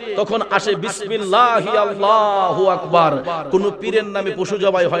দিয়ে তখন আসে বিসমিল্লাহি আল্লাহু আকবার। কোন পীরের নামে পশু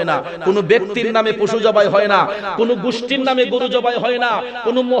জবাই হয় না, কোন ব্যক্তির নামে পশু জবাই হয় না, কোন গোষ্ঠীর নামে গরু জবাই হয় না,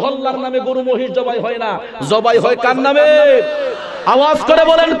 কোন মহল্লার নামে গরু মহিষ জবাই হয় না। জবাই হয় কার নামে? আওয়াজ করে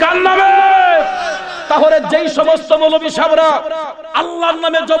বলেন কার নামে? তাহলে যেই সমস্ত মৌলবী সাহেবরা আল্লাহর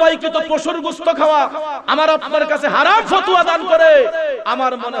নামে জবাইকৃত পশুর গোশত খাওয়া আমার আপনার কাছে হারাম ফতোয়া দান করে,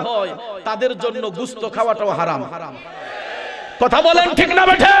 আমার মনে হয় তাদের জন্য গোশত খাওয়াটাও হারাম। কথা বলেন ঠিক না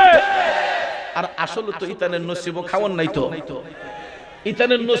বেঠে? আর আসলে তো ইতানের নসিবও খাওয়ান নাই, তো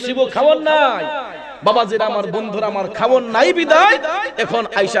ইতানের নসিবও খাওয়ান নাই। বাবাজিরা আমার, বন্ধুরা আমার, খাওয়ান নাই বিদায় এখন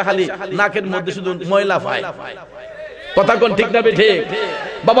আইসা খালি নাকের মধ্যে শুধু ময়লা পায়। কথা কোন ঠিক না বেঠে?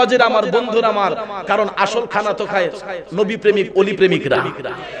 বাবাজিরা আমার, বন্ধুরা আমার, কারণ আসল খানা তো খায় নবী প্রেমিক অলি প্রেমিকরা।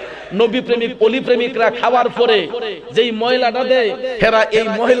 নবী প্রেমিক অলি প্রেমিকরা খাওয়ার পরে যেই ময়লাটা দেয়, হেরা এই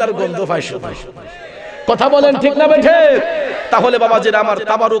মহিলার গন্ধ পায়। কথা বলেন ঠিক না বেঠে? তাহলে বাবাজিরা আমার,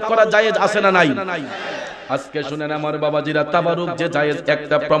 তাবারুক করা জায়েজ আছে না নাই? আজকে শুনেন আমার বাবাজিরা, তাবারুক যে জায়েজ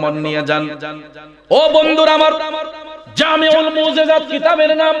একটা প্রমাণ নিয়ে যান। ও বন্ধুরা আমার, জামিউল মুজিজাত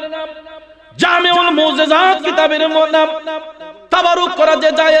কিতাবের নাম, জামিউল মুজিজাত কিতাবের নাম, তাবারুক করা যে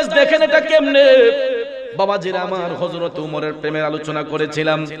জায়েজ, দেখেন এটা কেমনে। বাবাজিরা আমার, হযরত উমরের প্রেমের আলোচনা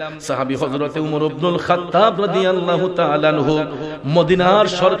করেছিলাম। সাহাবী হযরত উমর ইবনুল খাত্তাব রাদিয়াল্লাহু তাআলা আনহু মদিনার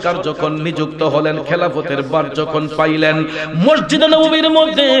সরকার যখন নিযুক্ত হলেন, খেলাফতের বার যখন পাইলেন, মসজিদে নববীর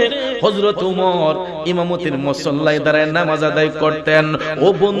মধ্যে হযরত উমর ইমামতির মুসল্লায় দাঁড়ায় নামাজ আদায় করতেন। ও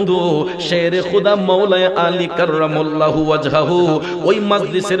বন্ধু, শেরে খুদা মাওলানা আলী কাররামাল্লাহু ওয়াজহাহু ওই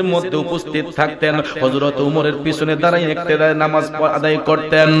মাজলিসের মধ্যে উপস্থিত থাকতেন। হযরত উমরের পিছনে দাঁড়ায় ইক্তেদায় নামাজ আদায়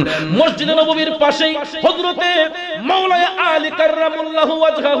করতেন। মসজিদে নববীর পাশেই হযরতে মাওলানা আলী কাররামাল্লাহু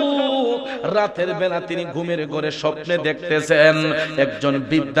ওয়াজহাহু রাতের বেলা তিনি ঘুমের ঘরে স্বপ্নে দেখতেছেন একজন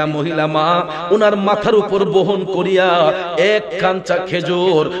বৃদ্ধা মহিলা মা ওনার মাথার উপর বহন করিয়া এক কাঞ্চা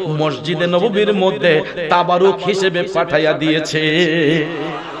খেজুর মসজিদে নববীর মধ্যে তাবারুক হিসেবে পাঠাইয়া দিয়েছে।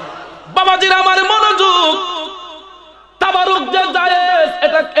 বাবাজিরা আমার মনোযোগ, তাবারুক যে জায়েজ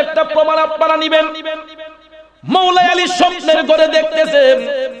এটা একটা প্রমাণ আপনারা নিবেন। মাওলানা আলী স্বপ্নের ঘরে দেখতেছেন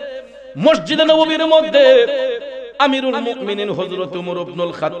মসজিদে নববীর মধ্যে আমিরুল মুমিনিন হযরত উমর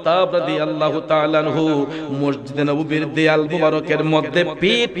ইবনুল খাত্তাব রাদিয়াল্লাহু তাআলা আনহু মসজিদে নববীর দেয়াল মুবারকের মধ্যে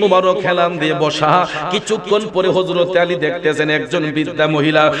পিঠ মুবারক হেলান দিয়ে বসা। কিছুক্ষণ পরে হযরত আলী দেখতেছেন একজন বৃদ্ধা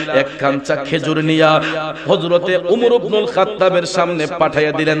মহিলা এক কাঞ্চা খেজুর নিয়া হযরতে উমর ইবনুল খাত্তাবের সামনে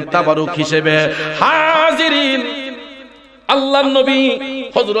পাঠাইয়া দিলেন তাবারুক হিসেবে। হাজিরিন, আল্লাহর নবী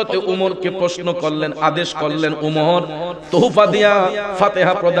হযরতে উমরকে প্রশ্ন করলেন, আদেশ করলেন, উমর তোহফা দিয়া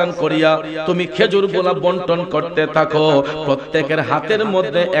ফাতিহা প্রদান করিয়া তুমি খেজুর গোলা বন্টন করতে থাকো, প্রত্যেকের হাতের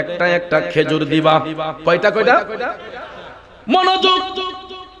মধ্যে একটা একটা খেজুর দিবা। কয়টা কয়টা? মনোযোগ,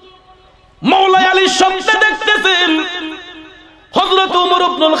 মাওলানা আলী স্বপ্নে দেখতেছেন হযরত উমর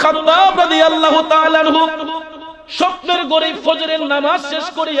ইবনুল খাত্তাব রাদিয়াল্লাহু তাআলা আনহু স্বপ্নের ঘরে ফজরের নামাজ শেষ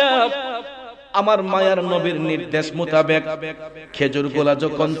করিয়া আমার মায়ার নবীর নির্দেশ মোতাবেক খেজুর গোলা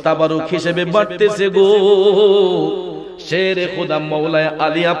যখন তাবারুক হিসেবে বাড়তেছে গো, শেরে খুদা মওলায়ে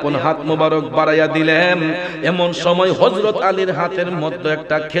আলী আপন হাত মোবারক বাড়াইয়া দিলেন। এমন সময় হযরত আলীর হাতের মধ্যে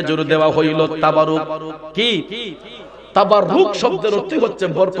একটা খেজুর দেওয়া হইল। তাবারুক কি? তাবারুক শব্দের অর্থ হচ্ছে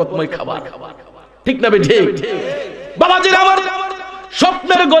বরকতময় খাবার, ঠিক না ঠিক? বাবাজিরা আমার,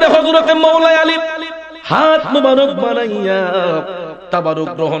 স্বপ্নের ঘরে হযরতে মওলায়ে আলী হাত মোবারক বাড়াইয়া তাবারুক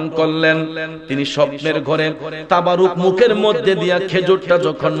গ্রহণ করলেন। তিনি স্বপ্নের ঘরে তাবারুক মুখের মধ্যে দিয়া খেজুরটা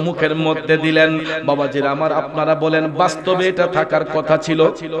যখন মুখের মধ্যে দিলেন, বাবাজিরা আমার, আপনারা বলেন বাস্তবে এটা থাকার কথা ছিল?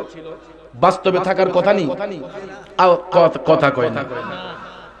 বাস্তবে থাকার কথা নেই, কথা কয় না।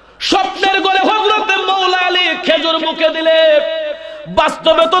 স্বপ্নের ঘরে হযরতে মওলানা আলী খেজুর মুখে দিলে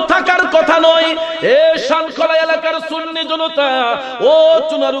বাস্তবে তো থাকার কথা নয়। এ শানখোলা এলাকার সুন্নি জনতা, ও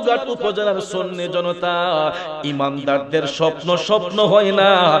চুনারুঘাট উপজেলার সুন্নি জনতা, ইমানদারদের স্বপ্ন স্বপ্ন হয় না,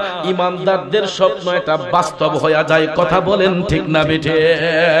 ইমানদারদের স্বপ্ন এটা বাস্তব হয়ে যায়। কথা বলেন ঠিক না বেঠে?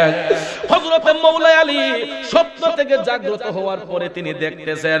 হযরতে মওলানা আলী স্বপ্ন থেকে জাগ্রত হওয়ার পরে তিনি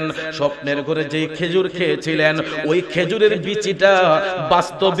দেখতেছেন স্বপ্নের ঘরে যে খেজুর খেয়েছিলেন ওই খেজুরের বিচিটা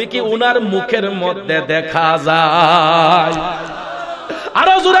বাস্তবিকই উনার মুখের মধ্যে দেখা যায়।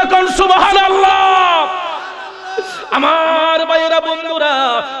 আরো জোরে কোন সুবহানাল্লাহ। আমার ভাইয়েরা বন্ধুরা,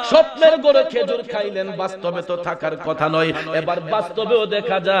 স্বপ্নের ঘরে খেজুর খাইলেন, বাস্তবে তো থাকার কথা নয়। এবার বাস্তবেও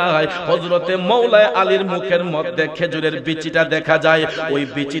দেখা যায় হযরতে মওলানা আলীর মুখের মধ্যে খেজুরের বিচিটা দেখা যায়। ওই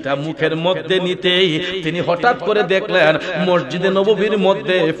বিচিটা মুখের মধ্যে নিতেই তিনি হঠাৎ করে দেখলেন মসজিদে নববীর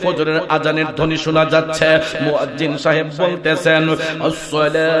মধ্যে ফজরের আজানের ধ্বনি শোনা যাচ্ছে। মুয়াজ্জিন সাহেব বলতেছেন,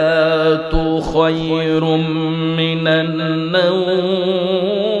 আসসালাতু খায়রুম মিনান নাওম।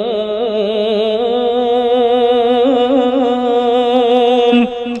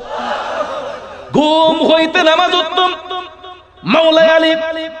 ঘুম হইতে নামাজ উত্তম। মওলানা আলী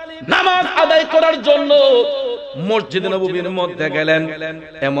নামাজ আদায় করার জন্য মসজিদ নববীর মধ্যে গেলেন।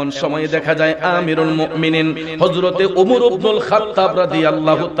 এমন সময় দেখা যায় আমিরুল মুমিনিন হযরতে ওমর ইবনুল খাত্তাব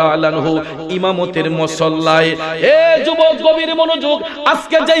রাদিয়াল্লাহু তাআলা আনহু ইমামতের মুসল্লায়। এ যুবক গভীর মনোযোগ,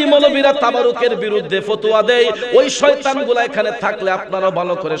 আজকে যেই মৌলবীরা তাবারুকের বিরুদ্ধে ফতোয়া দেয় ওই শয়তানগুলো এখানে থাকলে আপনারা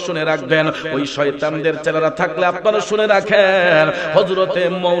ভালো করে শুনে রাখবেন। ওই শয়তানদের ছেলেরা থাকলে আপনারা শুনে রাখেন। হযরতে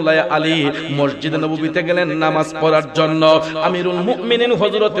মওলানা আলী মসজিদ নববীতে গেলেন নামাজ পড়ার জন্য। আমিরুল মুমিনিন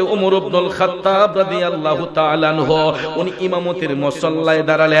হযরতে ওমর ইবনুল খাত্তাব রাদিয়াল্লাহু তাআলা উনি ইমামতের মুসল্লায়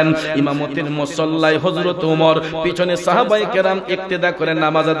দাঁড়ালেন। ইমামতের মুসল্লায় হযরত ওমর, পিছনে সাহাবায়ে কেরাম ইক্তেদা করে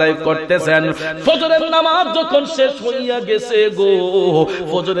নামাজ আদায় করতেছেন। ফজরের নামাজ যখন শেষ হইয়া গেছে গো,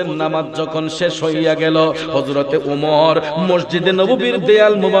 ফজরের নামাজ যখন শেষ হইয়া গেল, হযরতে ওমর মসজিদে নববীর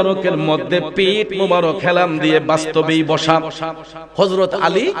দেয়াল মোবারকের মধ্যে পিঠ মোবারক হেলাম দিয়ে বাস্তবেই বসা। হযরত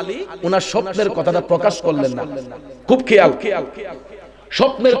আলী ওনার স্বপ্নের কথাটা প্রকাশ করলেন না। খুব খেয়াল,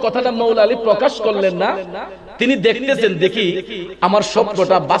 স্বপ্নের কথাটা মওলানা আলী প্রকাশ করলেন না। তিনি দেখতেছেন দেখি আমার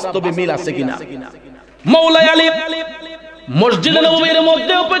স্বপ্নটা বাস্তবে মিল আছে কিনা। মওলানা আলী মসজিদে নববীর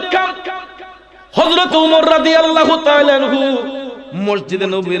মধ্যে অপেক্ষা। হযরত ওমর রাদিয়াল্লাহু তাআলা আনহু মসজিদে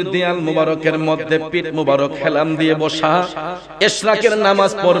নববীর দেয়াল মোবারকের মধ্যে পিঠ মোবারক হেলাম দিয়ে বসা, ইশরাকের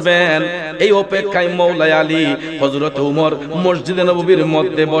নামাজ পড়বেন এই অপেক্ষায় মওলানা আলী হযরত ওমর মসজিদে নববীর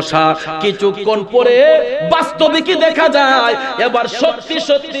মধ্যে বসা। কিছুক্ষণ পরে বাস্তবিকই দেখা যায় এবার সত্যি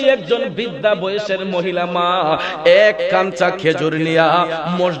সত্যি একজন বৃদ্ধা বয়সের মহিলা মা এক কাঞ্চা খেজুর নিয়া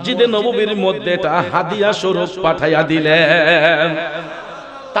মসজিদে নববীর মধ্যে এটা হাদিয়া স্বরূপ পাঠাইয়া দিলেন,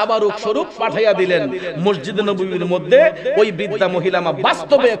 তাবারুক স্বরূপ পাঠাইয়া দিলেন মসজিদে নববীর মধ্যে। ওই বৃদ্ধা মহিলা মা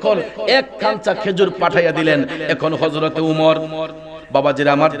বাস্তবে এখন এক কাঞ্চা খেজুর পাঠাইয়া দিলেন। এখন হযরতে ওমর,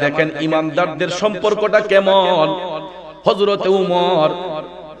 বাবাজিরা আমার, দেখেন ইমানদারদের সম্পর্কটা কেমন। হযরতে ওমর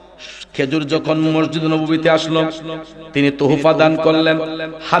খেজুর যখন মসজিদ নববীতে আসলো, তিনি তোহফা দান করলেন,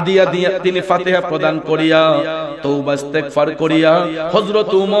 হাদিয়া দিয়ে তিনি ফাতিহা প্রদান করিয়া তওবা ইস্তেগফার করিয়া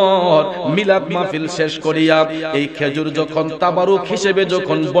হযরত ওমর মিলাদ মাহফিল শেষ করিয়া এই খেজুর যখন তাবারুক হিসেবে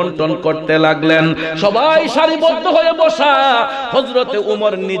যখন বন্টন করতে লাগলেন, সবাই সারিবদ্ধ হয়ে বসা। হযরতে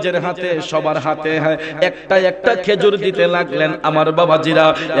ওমর নিজের হাতে সবার হাতে একটা একটা খেজুর দিতে লাগলেন। আমার বাবাজিরা,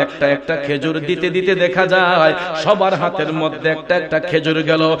 একটা একটা খেজুর দিতে দিতে দেখা যায় সবার হাতের মধ্যে একটা একটা খেজুর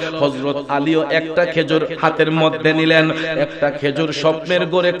গেল। হযরত আলীও একটা খেজুর হাতের মধ্যে নিলেন। একটা খেজুর স্বপ্নের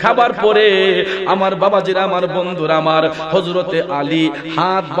ঘরে খাবার পরে আমার বাবাজিরা, আমার বন্ধুরা আমার, হযরতে আলী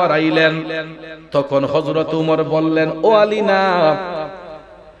হাত বাড়াইলেন। তখন হযরত ওমর বললেন, ও আলী না,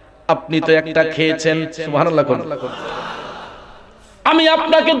 আপনি তো একটা খেয়েছেন, সুবহানাল্লাহ, আমি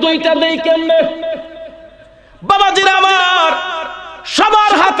আপনাকে দুইটা দেই কেমনে? বাবাজিরা আমার,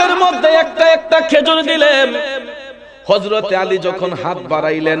 সবার হাতের মধ্যে একটা একটা খেজুর দিলেন। হযরতে আলী যখন হাত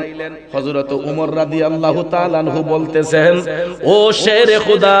বাড়াইলেন, হযরত ওমর রাদিয়াল্লাহু তাআলা আনহু বলতেছেন, ও শেরে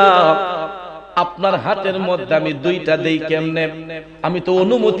খুদা, আপনার হাতের মধ্যে আমি দুইটা দেই কেমনে? আমি তো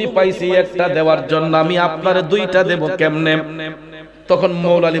অনুমতি পাইছি একটা দেওয়ার জন্য, আমি আপনার দুইটা দেব কেমনে? তখন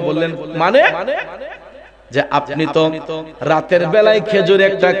মৌলা আলী বললেন, মানে যে আপনি তো রাতের বেলায় খেজুর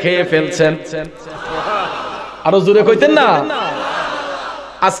একটা খেয়ে ফেলছেন। আরো জোরে কইতেন না?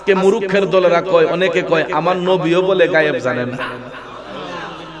 আজকে মুরুখের দলেরা কয়, অনেকে কয় আমার নবীও বলে গায়েব জানেন না।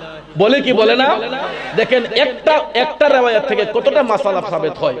 বলে কি বলে না? দেখেন একটা রিওয়ায়াত থেকে কতটা মাসালা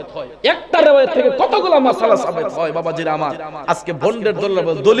সাবিত হয়, একটা রিওয়ায়াত থেকে কতগুলা মাসালা সাবিত হয়। বাবাজিরা আমার, আজকে বন্ডের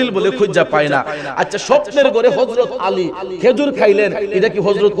দলিল বলে খুঁজা পায় না। আচ্ছা, স্বপ্নের ঘরে হযরত আলী খেজুর খাইলেন, এটা কি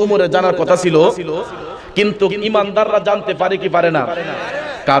হযরত ওমরের জানার কথা ছিল? কিন্তু ইমানদাররা জানতে পারে কি পারে না?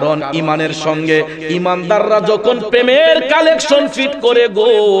 কারণ ইমানের সঙ্গে ইমানদাররা যখন প্রেমের কালেকশন ফিট করে গো,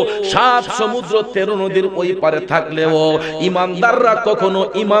 সাত সমুদ্র 13 নদীর ওই পারে থাকলেও ইমানদাররা কখনো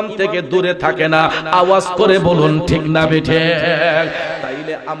ইমান থেকে দূরে থাকে না। আওয়াজ করে বলুন ঠিক না বেঠে?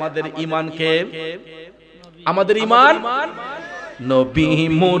 তাইলে আমাদের ইমান নবী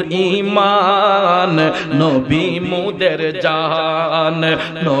মোর ইমান, নবী মোদের জান,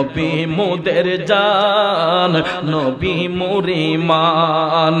 নবী মোদের জান, নবী মোর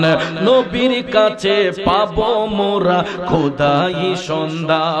ইমান। নবীর কাছে পাবো মোরা খোদাই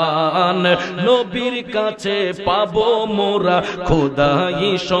সন্ধান, নবীর কাছে পাবো মোরা খোদাই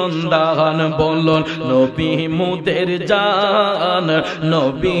সন্ধান। বলুন নবী মোদের জান,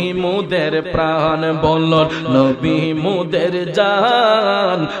 নবী মোদের প্রাণ। বলুন নবী মোদের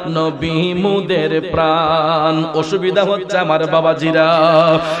জান, নবী মোদের প্রাণ। অসুবিধা হচ্ছে আমার বাবাজিরা,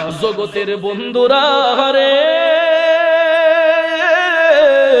 জগতের বন্ধুরা রে,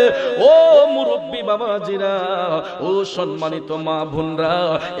 ও মুরব্বী বাবাজিরা, ও সম্মানিত মা বোনরা,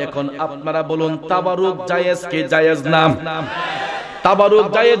 এখন আপনারা বলুন তাবারুক জায়েজ কি জায়েজ না? তাবারুক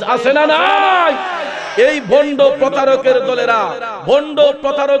জায়েজ আছে না নাই? এই ভণ্ড প্রতারকের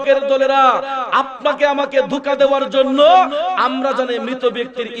দলেরা আপনাকে আমাকে ধোঁকা দেওয়ার জন্য, আমরা জানি মৃত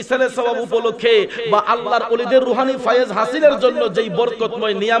ব্যক্তির ইসালে সওয়াব উপলক্ষে বা আল্লাহর ওলিদের রুহানি ফায়েজ হাসিলের জন্য যেই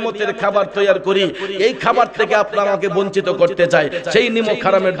বরকতময় নিয়ামতের খাবার তৈরি করি, এই খাবার থেকে আপনারা আমাকে বঞ্চিত করতে চায় সেই নিমক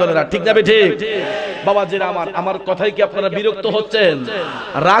হারামের দলেরা। ঠিক না ঠিক? বাবাজিরা আমার কথাই কি আপনারা বিরক্ত হচ্ছেন,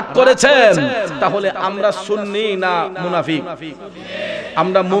 রাগ করেছেন? তাহলে আমরা সুন্নি না মুনাফিক?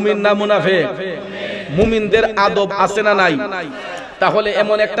 আমরা মুমিন না মুনাফিক? মুমিনদের আদব আছে না নাই? তাহলে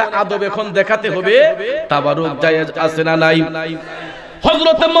এমন একটা আদব এখন দেখাতে হবে, তাবারুক জায়েজ আছে না নাই?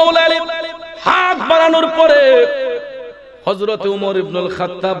 হযরত মাওলা আলী হাত বাড়ানোর পরে হযরত ওমর ইবনুল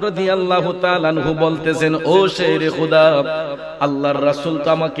খাত্তাব রাদিয়াল্লাহু তাআলা আনহু বলতেছেন, ও শেরে খুদা, আল্লাহর রাসূল তো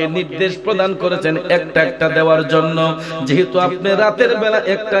আমাকে নির্দেশ প্রদান করেছেন একটা দেওয়ার জন্য। যেহেতু আপনি রাতের বেলা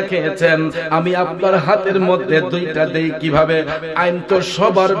একটা খেয়েছেন, আমি আপনার হাতের মধ্যে দুইটা দেই কিভাবে? আইন তো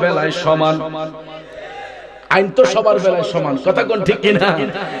সবার বেলায় সমান, আইন তো সবার বেলায় সমান। কথা কোন ঠিক কিনা?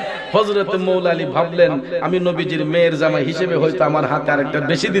 হযরত মাওলা আলী ভাবলেন, আমি নবীজির মেয়ের জামাই হিসেবে হয়তো আমার হাতে আরেকটা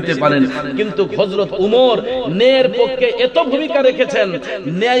বেশি দিতে পারেন, কিন্তু হযরত ওমর ন্যায়ের পক্ষে এত ভূমিকা রেখেছেন,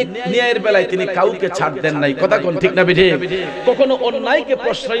 ন্যায়ের বেলায় তিনি কাউকে ছাড় দেন নাই। কথা কোন ঠিক না বেঠিক? কখনো অন্যায়কে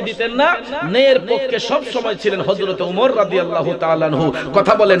প্রশ্রয় দিতেন না, ন্যায়ের পক্ষে সব সময় ছিলেন হযরত ওমর রাদিয়াল্লাহু তাআলা আনহু।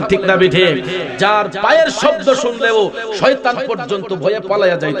 কথা বলেন ঠিক না বেঠিক? যার পায়ের শব্দ শুনলেও শয়তান পর্যন্ত ভয়ে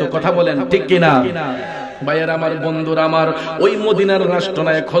পালায়া যাইতো। কথা বলেন ঠিক কিনা? ভাইয়ের আমার, বন্ধুরা আমার, ওই মদিনার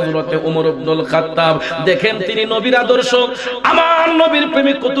রাষ্ট্রনায়ক হযরতে ওমর ইবনুল খাত্তাব, দেখেন তিনি নবীর আদর্শ, আমার নবীর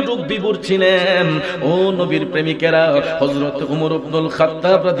প্রেমিক কতটুকু বিভোর ছিলেন। ও নবীর প্রেমিকেরা, হযরতে ওমর ইবনুল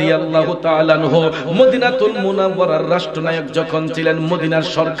খাত্তাব রাদিয়াল্লাহু তাআলা আনহু মদিনাতুল মুনাওয়ারার রাষ্ট্রনায়ক যখন ছিলেন, মদিনার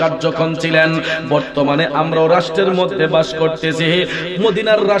সরকার যখন ছিলেন, বর্তমানে আমরাও রাষ্ট্রের মধ্যে বাস করতেছি।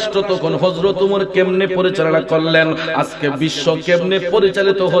 মদিনার রাষ্ট্র তখন হযরত ওমর কেমনে পরিচালনা করলেন, আজকে বিশ্ব কেমনে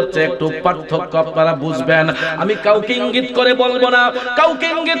পরিচালিত হচ্ছে, একটু পার্থক্য আপনারা বুঝবেন। আমি কাউকে ইঙ্গিত করে বলবো না, কাউকে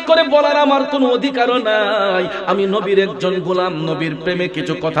ইঙ্গিত করে বলার আমার কোনো অধিকারও নাই। আমি নবীর একজন গোলাম, নবীর প্রেমে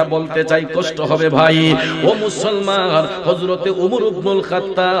কিছু কথা বলতে চাই, কষ্ট হবে ভাই ও মুসলমান। হযরতে ওমর ইবনুল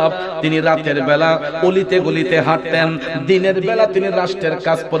খাত্তাব তিনি রাতের বেলা অলিতে গলিতে হাঁটতেন, দিনের বেলা তিনি রাষ্ট্রের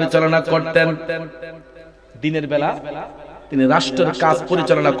কাজ পরিচালনা করতেন। দিনের বেলা তিনি রাষ্ট্রের কাজ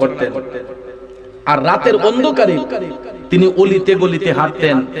পরিচালনা করতেন, আর রাতের অন্ধকারে তিনি অলিতে গলিতে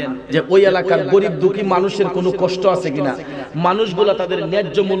হাঁটতেন, যে ওই এলাকার গরিব দুঃখী মানুষের কোনো কষ্ট আছে কিনা, মানুষগুলা তাদের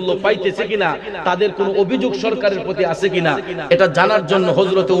ন্যায্য মূল্য পাইতেছে কিনা, তাদের কোনো অভিযোগ সরকারের প্রতি আছে কিনা, এটা জানার জন্য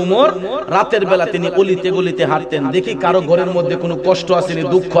হযরতে ওমর রাতের বেলা তিনি অলিতে গলিতে হাঁটতেন। দেখি কারো ঘরের মধ্যে কোনো কষ্ট আসেনি,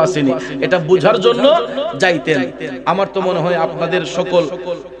 দুঃখ আসেনি, এটা বুঝার জন্য যাইতেন। আমার তো মনে হয় আপনাদের সকল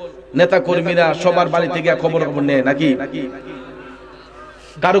নেতা কর্মীরা সবার বাড়ি থেকে খবর নেয় নাকি?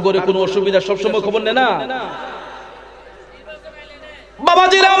 কারো ঘরে কোনো অসুবিধা সবসময় খবর নেয় না?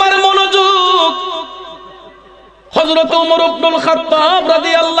 বাবাজিরা আমার মনোযোগ, হযরত ওমর ইবনুল খাত্তাব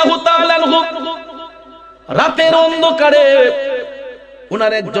রাদিয়াল্লাহু তাআলা আনহু রাতের অন্ধকারে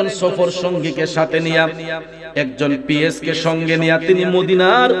উনার একজন সফর সঙ্গীকে সাথে নিয়ে, একজন পিএস কে সঙ্গে নিয়ে তিনি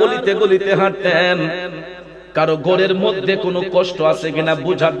মদিনার গলিতে গলিতে হাঁটতেন, কারো ঘরের মধ্যে কোনো কষ্ট আছে কিনা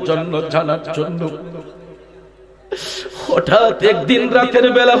বোঝার জন্য, জানার জন্য। হঠাৎ একদিন রাতের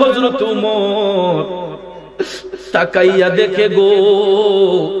বেলা হযরত ওমর তাকাইয়া দেখে গো,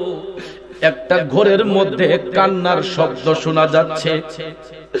 একটা ঘরের মধ্যে কান্নার শব্দ শোনা যাচ্ছে।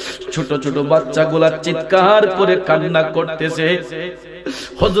 ছোট ছোট বাচ্চাগুলা চিৎকার করে কান্না করতেছে।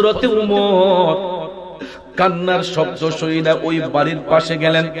 হযরত ওমর কান্নার শব্দ শুনে ওই বাড়ির পাশে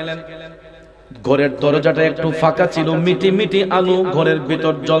গেলেন। ঘরের দরজাটা একটু ফাঁকা ছিল, মিটি মিটি আলো ঘরের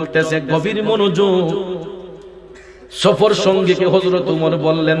ভিতর জ্বলতেছে, গভীর মনোযোগ। সফর সঙ্গীকে হযরত ওমর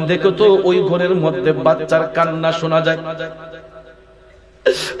বললেন, দেখো তো ওই ঘরের মধ্যে বাচ্চার কান্না শোনা যায়।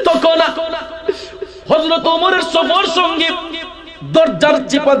 তখন হযরত ওমরের সফর সঙ্গী দরজার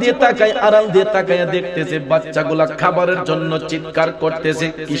চিপা দিয়ে তাকায়, আড়াল দিয়ে তাকায় দেখতেছে বাচ্চাগুলা খাবারের জন্য চিৎকার করতেছে।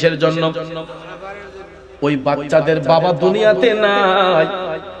 কিসের জন্য? ওই বাচ্চাদের বাবা দুনিয়াতে নাই,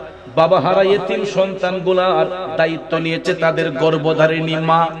 বাবা হারা এতিম সন্তানগুলার দায়িত্ব নিয়েছে তাদের গর্ভধারিণী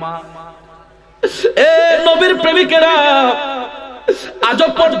মা। এ নবীর প্রেমিকেরা, আজ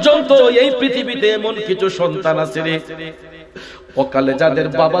পর্যন্ত এই পৃথিবীতে এমন কিছু সন্তান আছে রে, অকালে যাদের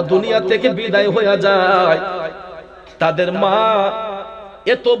বাবা দুনিয়া থেকে বিদায় হয়ে যায়, তাদের মা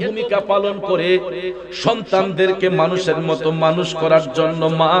এত ভূমিকা পালন করে সন্তানদেরকে মানুষের মতো মানুষ করার জন্য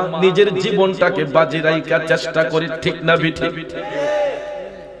মা নিজের জীবনটাকে বাজি রাইখা চেষ্টা করে, ঠিক না বিঠিক?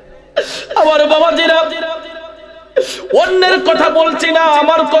 আমার বাবাজিরা, অন্যের কথা বলছি না,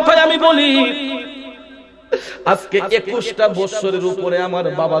 আমার কথাই আমি বলি। আজকে 21টা বছরের উপরে আমার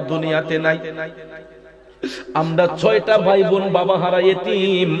বাবা দুনিয়াতে নাই। আমরা 6টা ভাই বোন বাবা হারা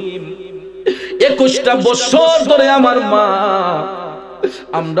এতিম। 21টা বছর ধরে আমার মা,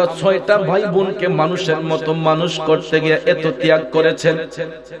 আমরা 6টা ভাই বোনকে মানুষের মতো মানুষ করতে গিয়ে এত ত্যাগ করেছেন।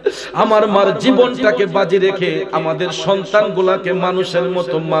 আমার মার জীবনটাকে বাজি রেখে আমাদের সন্তানগুলাকে মানুষের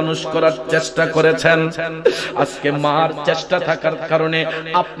মতো মানুষ করার চেষ্টা করেছেন। আজকে মার চেষ্টা থাকার কারণে,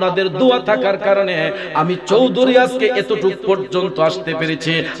 আপনাদের দোয়া থাকার কারণে আমি চৌধুরী আজকে এতটুক পর্যন্ত আসতে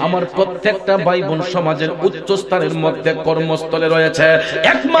পেরেছি। আমার প্রত্যেকটা ভাই বোন সমাজের উচ্চ স্থানের মধ্যে কর্মস্থলে রয়েছে,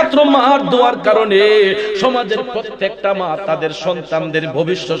 একমাত্র মার দোয়ার কারণে। সমাজের প্রত্যেকটা মা তাদের সন্তান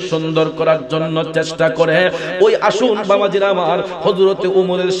ভবিষ্যৎ সুন্দর করার জন্য চেষ্টা করে। ওই আসুন বাবাজিরা আমার, হযরতে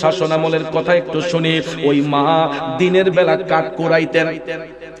ওমরের শাসন আমলের কথা একটু শুনি। ওই মা দিনের বেলা কাঠ কুড়াইতেন,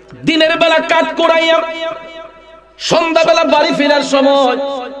 দিনের বেলা কাঠ কুড়াইয়া সন্ধ্যাবেলা বাড়ি ফেরার সময়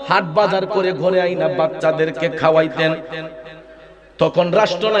হাট বাজার করে ঘরে আইনা বাচ্চাদেরকে খাওয়াইতেন। তখন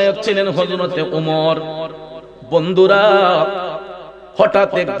রাষ্ট্রনায়ক ছিলেন হযরতে ওমর। বন্ধুরা, হঠাৎ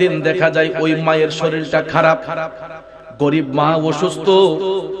একদিন দেখা যায় ওই মায়ের শরীরটা খারাপ, গরিব মা অসুস্থ।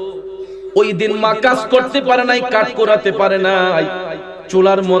 ওই দিন মা কাজ করতে পারে নাই, কাঠ কুড়াতে পারে নাই।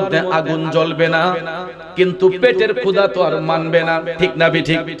 চুলার মধ্যে আগুন জ্বলবে না, কিন্তু পেটের ক্ষুধা তো আর মানবে না, ঠিক না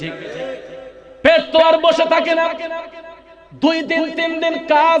বিঠিক? পেট তো আর বসে থাকে না। 2 দিন 3 দিন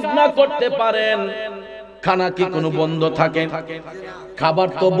কাজ না করতে পারেন, খানা কি কোনো বন্ধ থাকে? খাবার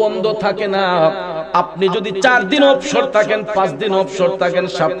তো বন্ধ থাকে না। আপনি যদি 4 দিন অবসর থাকেন, 5 দিন অবসর থাকেন,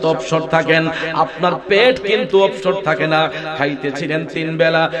 7 সপ্তাহ অবসর থাকেন, আপনার পেট কিন্তু অবসর থাকে না। খাইতেছিলেন 3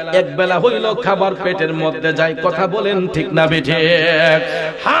 বেলা, 1 বেলা হইল খাবার পেটের মধ্যে যায়। কথা বলেন ঠিক না বেঠিক?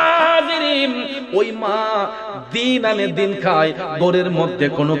 হাজিরিন, ওই মা দিন আনে দিন খায়, ঘরের মধ্যে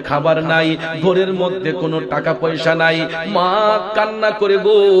কোনো খাবার নাই, ঘরের মধ্যে কোনো টাকা পয়সা নাই। মা কান্না করে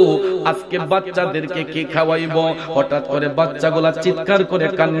গো, আজকে বাচ্চাদেরকে কি খাওয়াইব? হঠাৎ করে বাচ্চাগুলা চিৎকার করে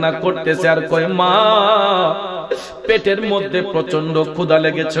কান্না করতেছে আর কয়, মা পেটের মধ্যে প্রচন্ড ক্ষুধা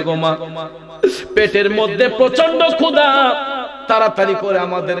লেগেছে গো মা, পেটের মধ্যে প্রচন্ড ক্ষুধা, তাড়াতাড়ি করে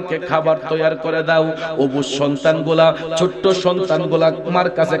আমাদেরকে খাবার তৈরি করে দাও। অবুজ সন্তানগুলা, ছোট্ট সন্তানগুলা মার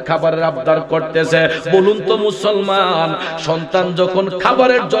কাছে খাবারের আবদার করতেছে। বলুন তো মুসলমান, সন্তান যখন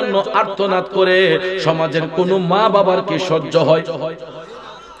খাবারের জন্য আর্তনাদ করে, সমাজের কোনো মা বাবার কি সহ্য হয়?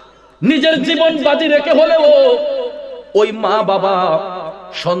 নিজের জীবন বাজি রেখে হলেও ওই মা বাবা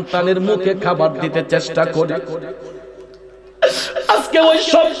সন্তানের মুখে খাবার দিতে চেষ্টা করে। আজকে ওই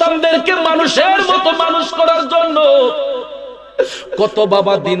সন্তানদেরকে মানুষের মতো মানুষ করার জন্য কত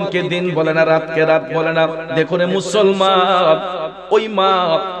বাবা দিনকে দিন বলে না, রাতকে রাত বলে না। দেখুন মুসলমান, ওই মা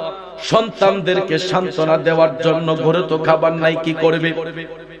সন্তানদেরকে সান্ত্বনা দেওয়ার জন্য ঘরে তো খাবার নাই, কি করবে?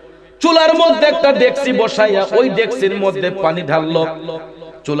 চুলার মধ্যে একটা ডেকচি বসাইয়া ওই ডেকচির মধ্যে পানি ঢাললো,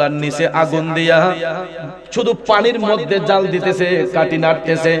 চুলার নিচে আগুন দিয়া শুধু পানির মধ্যে জাল দিতেছে, কাটি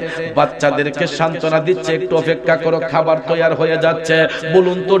নাড়তেছে, বাচ্চাদেরকে সান্ত্বনা দিচ্ছে, একটু অপেক্ষা করো, খাবার তৈরি হয়ে যাচ্ছে।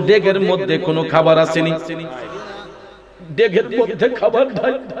 বলুন তো ডেকের মধ্যে কোনো খাবার আসেনি? ডেগের মধ্যে খাবার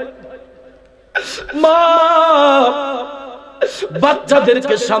দেয়। মা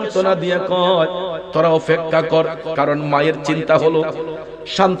বাচ্চাদেরকে সান্ত্বনা দিয়ে কয় তোরা অপেক্ষা কর, কারণ মায়ের চিন্তা হলো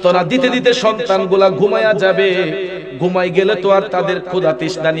সান্ত্বনা দিতে দিতে সন্তানগুলা ঘুমায়া যাবে, ঘুমাই গেলে তো আর তাদের ক্ষুধা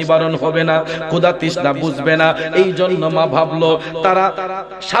তৃষ্ণা নিবারণ হবে না, ক্ষুধা তৃষ্ণা বুঝবে না। এই জন্য মা ভাবলো তারা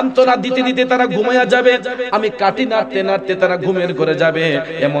সান্ত্বনা দিতে দিতে তারা ঘুমায়া যাবে, আমি কাটি নাড়তে নাড়তে তারা ঘুমের ঘরে যাবে।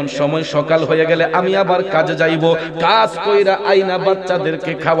 এমন সময় সকাল হয়ে গেলে আমি আবার কাজে যাইব, কাজ কইরা আইনা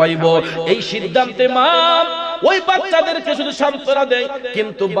বাচ্চাদেরকে খাওয়াইবো। এই সিদ্ধান্তে মা ওই বাচ্চাদেরকে শুধু সান্ত্বনা দেয়,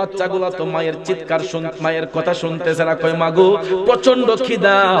 কিন্তু বাচ্চাগুলা তো মায়ের চিৎকার মায়ের কথা শুনতেছে না। কয় মাগো প্রচন্ড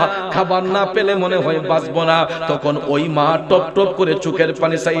খিদা, খাবার না পেলে মনে হয় বাঁচবো না। তখন ওই মা টপ টপ করে চোখের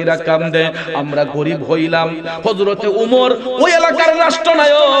পানি চাইরা কান্দে। আমরা গরিব হইলাম, হযরতে উমর ওই এলাকার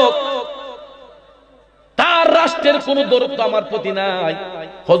রাষ্ট্রনায়ক, তার রাষ্ট্রের কোন দরদ আমার প্রতি নাই।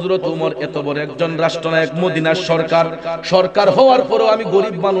 হযরত উমর এত বড় একজন রাষ্ট্রনায়ক, মদিনার সরকার হওয়ার পরও আমি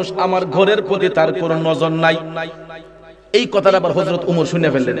গরিব মানুষ, আমার ঘরের প্রতি তার কোনো নজর নাই। এই কথাটা আবার হযরত উমর শুনে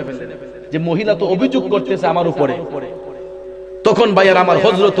ফেললেন যে মহিলা তো অভিযোগ করতেছে আমার উপরে। তখন ভাইয়ার আমার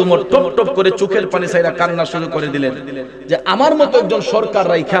হযরত উমর টপ টপ করে চোখের পানি ছাইরা কান্না শুরু করে দিলেন যে আমার মতো একজন সরকার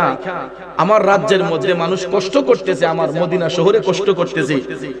রাইখা আমার রাজ্যের মধ্যে মানুষ কষ্ট করতেছে, আমার মদিনা শহরে কষ্ট করতেছে।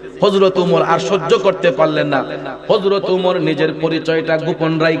 হযরত উমর আর সহ্য করতে পারলেন না। হযরত উমর নিজের পরিচয়টা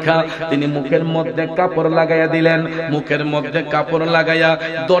গোপন রাইখা তিনি মুখের মধ্যে কাপড় লাগাইয়া দিলেন, মুখের মধ্যে কাপড় লাগাইয়া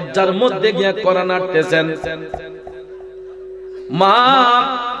দরজার মধ্যে গিয়া কড়া নাড়তেছেন। মা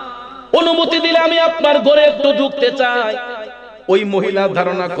অনুমতি দিলে আমি আপনার ঘরে একটু ঢুকতে চাই। ওই মহিলা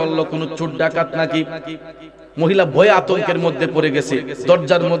ধারণা করলো কোন চোর ডাকাত নাকি। মহিলা ভয়ে আতঙ্কের মধ্যে পড়ে গেছে।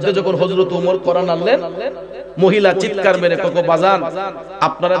 দরজার মধ্যে যখন হযরত উমর কড়া নাড়লেন, মহিলা চিৎকার মেরে ককো বাজান,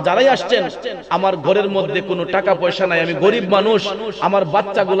 আপনারা যারাই আসছেন আমার ঘরের মধ্যে কোনো টাকা পয়সা নাই, আমি গরিব মানুষ, আমার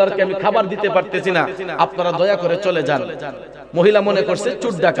বাচ্চাগুলারকে আমি খাবার দিতে পারতেছি না, আপনারা দয়া করে চলে যান। মহিলা মনে করছে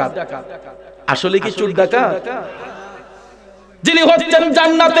চোর ডাকাত। আসলে কি চোর ডাকাত? যিনি হচ্ছেন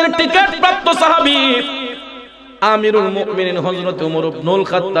জান্নাতের টিকিট প্রাপ্ত সাহাবী আমিরুল মুমিনিন হযরত ওমর ইবনুল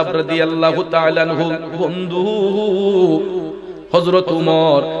খাত্তাব রাদিয়াল্লাহু তাআলা আনহু বন্ধু হযরত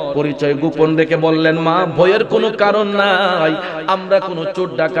ওমর পরিচয় গোপন রেখে বললেন, মা ভয়ের কোনো কারণ নাই, আমরা কোনো চোর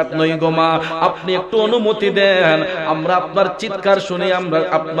ডাকাত নই গো মা, আপনি একটু অনুমতি দেন, আমরা আপনার চিৎকার শুনে আমরা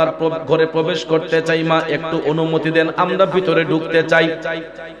আপনার ঘরে প্রবেশ করতে চাই, মা একটু অনুমতি দেন, আমরা ভিতরে ঢুকতে চাই।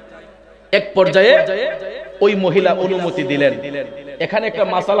 এক পর্যায়ে ওই মহিলা অনুমতি দিলেন। এখানে একটা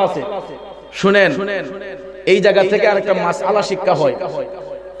মাসালা আছে, শুনেন, এই জায়গা থেকে আরেকটা মাসআলা শিক্ষা হয়।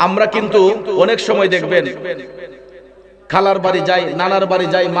 আমরা কিন্তু অনেক সময় দেখবেন খালার বাড়ি যাই, নানার বাড়ি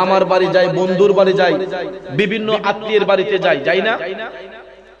যাই, মামার বাড়ি যাই, বন্ধুর বাড়ি যাই, বিভিন্ন আত্মীয়ের বাড়িতে যাই না,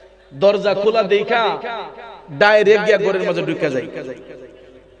 দরজা খোলা দেখা ডাইরেক্ট গিয়া ঘরের মধ্যে ঢুকে যাই।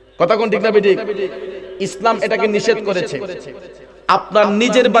 কথা কোন ঠিক না বেঠিক? ইসলাম এটাকে নিষেধ করেছে। আপনার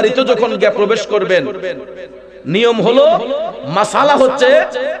নিজের বাড়িতে যখন গিয়া প্রবেশ করবেন, নিয়ম হলো, মাসালা হচ্ছে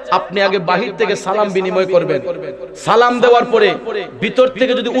আপনি আগে বাহির থেকে সালাম বিনিময় করবেন। সালাম দেওয়ার পরে ভিতর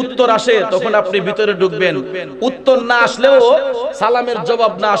থেকে যদি উত্তর আসে তখন আপনি ভিতরে ঢুকবেন। উত্তর না আসলেও, সালামের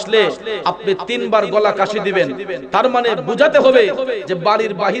জবাব না আসলে আপনি 3 বার গলা কাশি দিবেন। তার মানে বুঝাতে হবে যে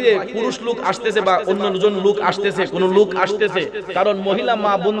বাড়ির বাহিরে পুরুষ লোক আসতেছে বা অন্যজন লোক আসতেছে, কোন লোক আসতেছে। কারণ মহিলা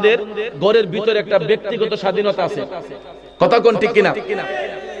মা বোনদের ঘরের ভিতরে একটা ব্যক্তিগত স্বাধীনতা আছে। কথা কোন ঠিক কিনা?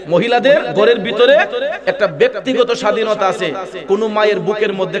 মহিলাদের ঘরের ভিতরে একটা ব্যক্তিগত স্বাধীনতা আছে। কোন মায়ের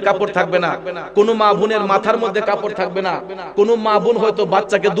বুকের মধ্যে কাপড় থাকবে না, কোন মা বোনের মাথার মধ্যে কাপড় থাকবে না, কোন মা বোন হয়তো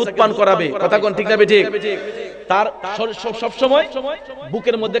বাচ্চাকে দুধ পান করাবে। কথা কোন ঠিক না বেঠিক? তার সব সময়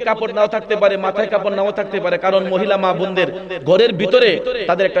বুকের মধ্যে কাপড় নাও থাকতে পারে, মাথায় কাপড় নাও থাকতে পারে, কারণ মহিলা মা বোনদের ঘরের ভিতরে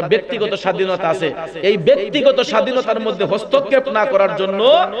তাদের একটা ব্যক্তিগত স্বাধীনতা আছে। এই ব্যক্তিগত স্বাধীনতার মধ্যে হস্তক্ষেপ না করার জন্য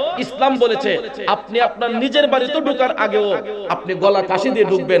ইসলাম বলেছে আপনি আপনার নিজের বাড়িতে ঢোকার আগেও আপনি গলা কাশি দিয়ে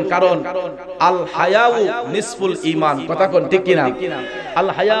ঢুকবেন, কারণ আল হায়াউ নিসফুল ঈমান। কথা কোন ঠিক কিনা? আল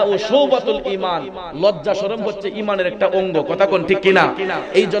হায়াউ শুবাতুল ঈমান, লজ্জা শরম হচ্ছে ঈমানের একটা অঙ্গ। কথা কোন ঠিক কিনা?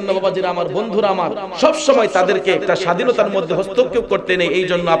 এই জন্য বাবাজিরা আমার, বন্ধুরা আমার, সব সময় তাদেরকে একটা স্বাধীনতার মধ্যে হস্তক্ষেপ করতে নেই। এই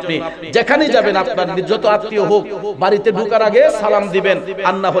জন্য আপনি যেখানে যাবেন, আপনার যত আত্মীয় হোক, বাড়িতে ঢোকার আগে সালাম দিবেন,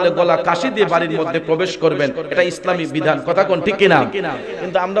 আর না হলে গলা কাশি দিয়ে বাড়ির মধ্যে প্রবেশ করবেন। এটা ইসলামী বিধান। কথা কোন ঠিক কিনা?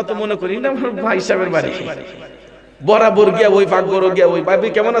 কিন্তু আমরা তো মনে করি না ভাই সাহেবের বাড়ি, বরাবর গিয়া ওই পাকঘর গিয়া ওই ভাবি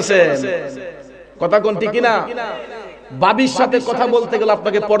কেমন আছেন। কথা কোন ঠিক কিনা? বাবির সাথে কথা বলতে গেলে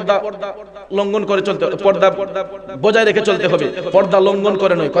আপনাকে পর্দা লঙ্ঘন করে চলতে, পর্দা বজায় রেখে চলতে হবে, পর্দা লঙ্ঘন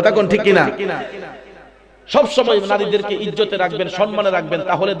করে নয়। কথা কোন ঠিক কিনা? সব সময় নারীদেরকে ইজ্জতে রাখবেন, সম্মানে রাখবেন,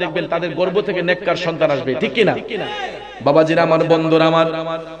 তাহলে দেখবেন তাদের গর্ভ থেকে নেককার সন্তান আসবে। ঠিক কিনা? বাবাজিরা আমার, বন্ধুরা আমার,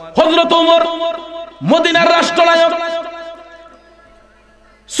 হযরত ওমর মদিনার রাষ্ট্রনায়ক,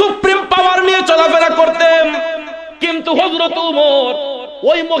 সুপ্রিম পাওয়ার নিয়ে চলাফেরা করতেন, কিন্তু কিন্তু হযরত ওমর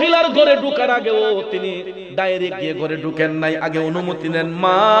ওই মহিলার ঘরে ঢোকার আগেও তিনি ডাইরেক্ট গিয়ে ঘরে ঢুকেন নাই, আগে অনুমতি নেন।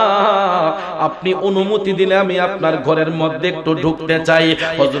 মা আপনি অনুমতি দিলে আমি আপনার ঘরের মধ্যে একটু ঢুকতে চাই।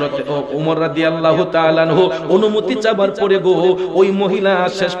 হযরত ওমর রাদিয়াল্লাহু তাআলা আনহু অনুমতি চাবার পরে গো ওই মহিলা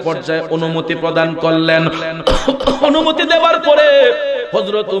শেষ পর্যায়ে অনুমতি প্রদান করলেন। অনুমতি দেওয়ার পরে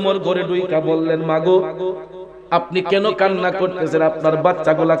হযরত ওমর ঘরে ঢুইকা বললেন, মাগো আপনি কেন কান্না করতেছেন? আপনার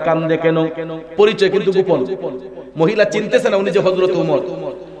বাচ্চাগুলা কান্দে কেন? পরিচয় কিন্তু গোপন, মহিলা চিনতেছে না উনি যে হযরত ওমর।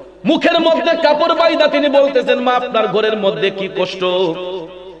 মুখের মধ্যে কাপড় বাইদা তিনি বলতেছেন, মা আপনার ঘরের মধ্যে কি কষ্ট?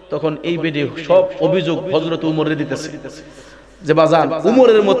 তখন এই বেডি সব অভিযোগ হযরত ওমরের দিতেছে যে বাজান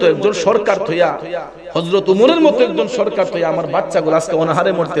উমরের মতো একজন সরকার থইয়া, হযরত উমরের মতো একজন সরকার থইয়া আমার বাচ্চাগুলো আজকে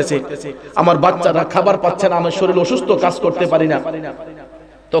অনাহারে মরতেছে, আমার বাচ্চারা খাবার পাচ্ছে না, আমার শরীর অসুস্থ, কাজ করতে পারি না।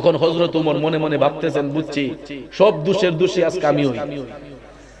 তখন হযরত উমর মনে মনে ভাবতেছেন, বুঝছি সব দোষের দোষী আজকে আমি হই।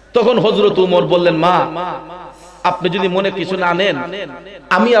 তখন হযরত উমর বললেন, মা আপনি যদি মনে কিছু না নেন,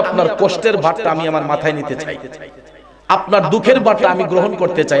 আমি আপনার কষ্টের ভারটা আমি আমার মাথায় নিতে চাই, আপনার দুঃখের বার্তা আমি গ্রহণ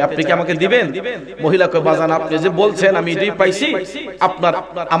করতে চাই, আপনি কি আমাকে দিবেন? মহিলাকে বাজান আপনি যে বলছেন আমি এটাই পাইছি, আপনার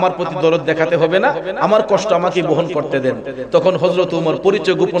আমার প্রতি দরদ দেখাতে হবে না, আমার কষ্ট আমাকে বহন করতে দেন। তখন হযরত ওমর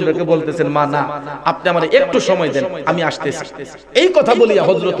পরিচয় গোপন রেখে বলতেছেন, মা না আপনি আমার একটু সময় দেন, আমি আসতেছি। এই কথা বলিয়া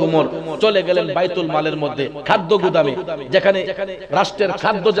হযরত ওমর চলে গেলেন বাইতুল মালের মধ্যে, খাদ্য গুদামে, যেখানে রাষ্ট্রের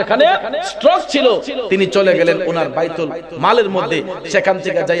খাদ্য যেখানে স্টক ছিল, তিনি চলে গেলেন ওনার বাইতুল মালের মধ্যে। সেখান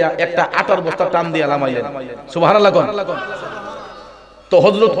থেকে যাইয়া একটা আটার বস্তা টান দিয়ে নামাইলেন। সুবহানাল্লাহ। তো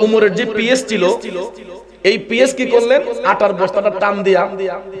হযরত ওমরের যে পিএস ছিল, এই পিএস কি করলেন? আটার বস্তাটা টান দিয়া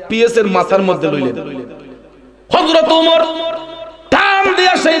পিএস এর মাথার মধ্যে লইলেন। হযরত ওমর টান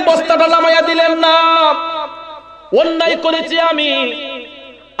দিয়া সেই বস্তাটা নামাইয়া দিলেন, না অন্যায় করেছি আমি,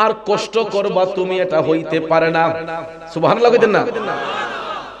 আর কষ্ট করবা তুমি, এটা হইতে পারে না। সুবহানাল্লাহ কইতেন না?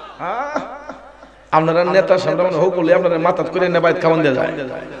 আপনারা নেতা সামনে মনে হোক বলে আপনারা মাথাত করে নেবাইত খাওয়ান দেয়া যায়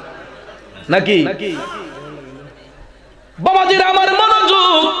নাকি? বাবাজির আমার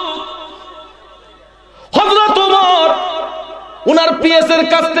মনোযোগ, হযরত ওমর উনার পিএস এর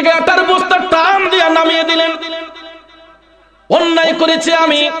কাছ থেকে আটার বস্তা টান দিয়া নামিয়ে দিলেন। অন্যায় করেছি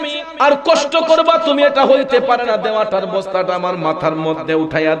আমি, আর কষ্ট করবা তুমি, এটা হইতে পারে না, দেওয়াটার বস্তাটা আমার মাথার মধ্যে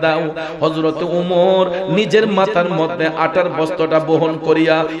উঠাইয়া দাও। হযরত ওমর নিজের মাথার মধ্যে আটার বস্তাটা বহন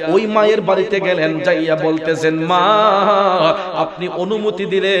করিয়া ওই মায়ের বাড়িতে গেলেন, যাইয়া বলতেছেন, মা আপনি অনুমতি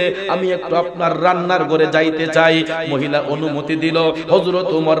দিলে আমি একটু আপনার রান্নার ঘরে যাইতে চাই। মহিলা অনুমতি দিল। হযরত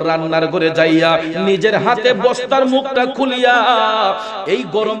ওমর রান্নার ঘরে যাইয়া নিজের হাতে বস্তার মুখটা খুলিয়া এই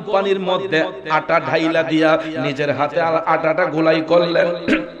গরম পানির মধ্যে আটা ঢাইলা দিয়া নিজের হাতে আটাটা গোলাই করলেন।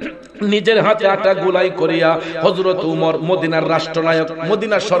 নিজের হাতে আটা গোলাই করিয়া হযরত ওমর মদিনার রাষ্ট্রনায়ক,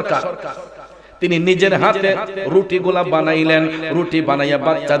 মদিনার সরকার, তিনি নিজের হাতে রুটিগুলা বানাইলেন। রুটি বানাইয়া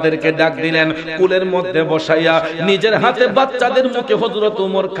বাচ্চাদেরকে ডাক দিলেন, কুলের মধ্যে বসাইয়া নিজের হাতে বাচ্চাদের মুখে হযরত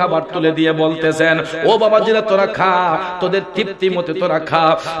ওমর খাবার তুলে দিয়ে বলতেছেন, ও বাবাজিরা তোরা খা, তোদের তৃপ্তি মতে তোরা খা।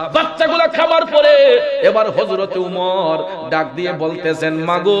 বাচ্চাগুলা খাবার পরে এবার হযরত ওমর ডাক দিয়ে বলতেছেন,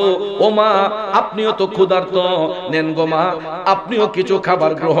 মাগো ও মা আপনিও তো ক্ষুধার্ত, নেন গো মা আপনিও কিছু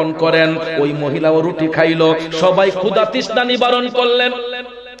খাবার গ্রহণ করেন। ওই মহিলাও রুটি খাইলো, সবাই ক্ষুধা তৃষ্ণা নিবারণ করলেন।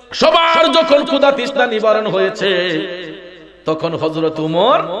 সবার যখন ক্ষুধা তৃষ্ণা নিবারণ হয়েছে, তখন হযরত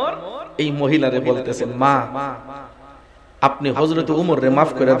ওমর এই মহিলারে বলতেছেন, মা আপনি হযরত ওমর রে মাফ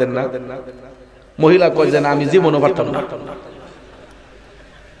করে দেন না। মহিলা কয় যে না, আমি জীবনও পারতাম না,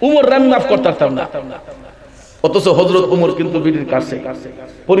 ওমর রে আমি মাফ করতাম না। অথচ হযরত ওমর কিন্তু বিডির কাছে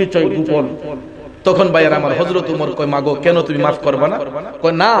পরিচয় গোপন। তখন ভাইয়ের আমার হযরত ওমর কয়, মাগো কেন তুমি মাফ করবা না?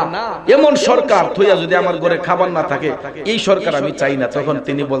 কয় না, এমন সরকার থইয়া যদি আমার ঘরে খাবার না থাকে, এই সরকার আমি চাই না। তখন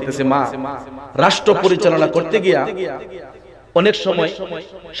তিনি বলতেছে, মা রাষ্ট্র পরিচালনা করতে গিয়া অনেক সময়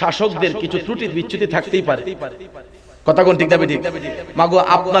শাসকদের কিছু ত্রুটি বিচ্যুতি থাকতেই পারে, কথা কোন ঠিক না বেঠিক? মাগো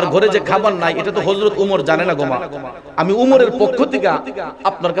আপনার ঘরে যে খাবার নাই, এটা তো হযরত ওমর জানে না গো মা, আমি ওমরের পক্ষ থেকে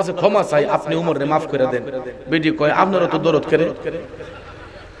আপনার কাছে ক্ষমা চাই, আপনি ওমরে মাফ করে দেন। বেটি কয়, আপনারও তো দরদ করে।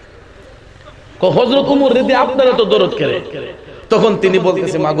 হযরত ওমর যদি আপনারা তো দরদ করে। তখন তিনি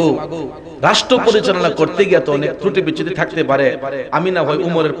বলতেছে, মাগো রাষ্ট্র পরিচালনা করতে গিয়ে তো অনেক ত্রুটি বিচ্যুতি থাকতে পারে, আমি না হয়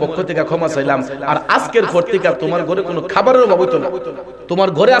উমরের পক্ষ থেকে ক্ষমা চাইলাম, আর আজকের পর থেকে তোমার ঘরে কোনো খাবারের অভাব হইতো না, তোমার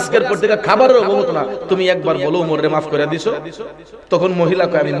ঘরে আজকের পর থেকে খাবারের অভাব হতো না, তুমি একবার বলো উমরে মাফ করে দিছো। তখন মহিলা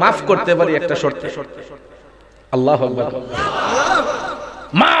কয়, আমি মাফ করতে পারি একটা শর্তে। আল্লাহু আকবার।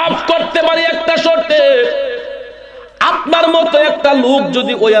 মাফ করতে পারি একটা শর্তে, আপনার মতো একটা লোক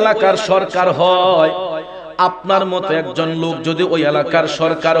যদি ওই এলাকার সরকার হয়, আপনার মতো একজন লোক যদি ওই এলাকার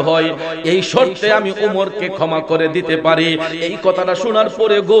সরকার হয়, এই শর্তে আমি উমরকে ক্ষমা করে দিতে পারি। এই কথাটা শোনার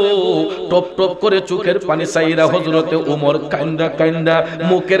পরে গো টপ টপ করে চোখের পানি চাইরা হযরতে উমর কান্দা কান্দা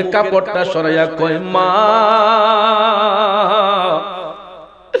মুখের কাপড়টা সরাইয়া কয়, মা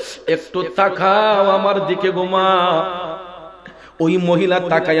একটু তাকাও আমার দিকে গো মা। ওই মহিলা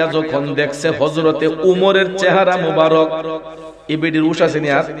তাকাইয়া যখন দেখছে হযরতে উমরের চেহারা মোবারক, এই বেডির উশ আছে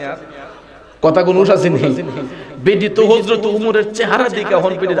না, কথা কোন উশ আছে নি, বেডি তো হযরতে উমরের চেহারা দিকে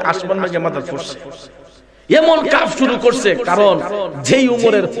হন বেডির আসমান ভেঙে মাথা ফুটছে, এমন কাজ শুরু করছে। কারণ যেই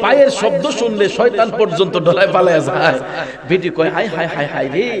উমরের পায়ের শব্দ শুনলে শয়তান পর্যন্ত ডলায় পালায়া যায়। বেডি কয়, হায় হায় হায় হায়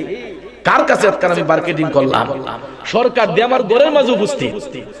রে, কার কাছে আজকাল আমি মার্কেটিং করলাম, সরকার দিয়ে আমার ঘরের মাঝে উপস্থিত।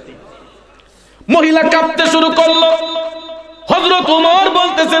 মহিলা কাঁপতে শুরু করলো। হযরত উমর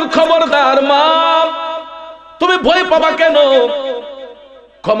বলতেছেন, খবরদার মা, তুমি ভয় পাবা কেন?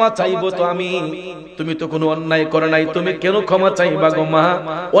 ক্ষমা চাইবো তো আমি, তুমি তো কোনো অন্যায় করে নাই, তুমি কেন ক্ষমা চাইবা গো মা?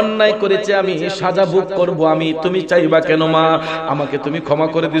 অন্যায় করেছে আমি, সাজা ভোগ করবো আমি, তুমি চাইবা কেন মা? আমাকে তুমি ক্ষমা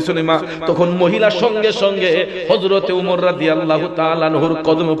করে দিছো মা। তখন মহিলা সঙ্গে সঙ্গে হযরতে উমর রাদিয়াল্লাহু তাআলা আনহুর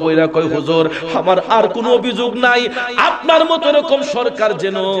কদমে পড়া কয়, হুজুর আমার আর কোনো অভিযোগ নাই, আপনার মতো এরকম সরকার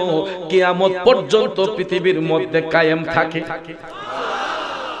যেন কিয়ামত পর্যন্ত পৃথিবীর মধ্যে কায়েম থাকে।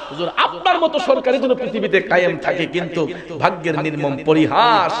 হুজুর আপনার মতো সরকারি যেন পৃথিবীতে কায়েম থাকে। কিন্তু ভাগ্যের নির্মম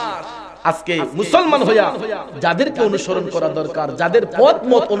পরিহাস, আজকে মুসলমান হইয়া যাদেরকে অনুসরণ করা দরকার, যাদের পথ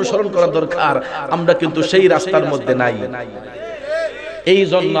মত অনুসরণ করা দরকার, আমরা কিন্তু সেই রাস্তার মধ্যে নাই। এই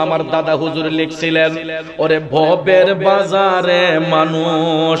জন্য আমার দাদা হুজুর লিখছিলেন, ওরে ভবের বাজারে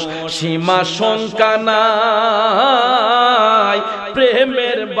মানুষ সীমা শঙ্কা নাই,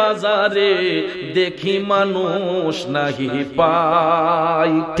 প্রেমের বাজারে দেখি মানুষ নাহি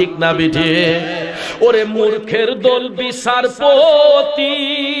পাই। ঠিক না বিঠে? ওরে মূর্খের দল বিচারপতি,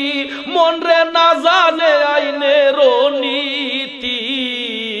 মন রে না জানে আইনের নীতি,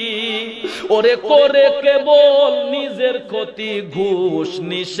 ওরে করে কেবল নিজের ক্ষতি, ঘুষ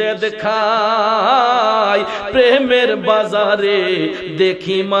নিষেধ খায়, প্রেমের বাজারে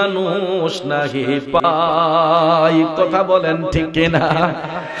দেখি মানুষ নাহি পাই। কথা বলেন ঠিক কিনা?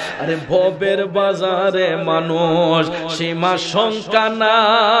 আরে ভবের বাজারে মানুষ সীমা শঙ্কা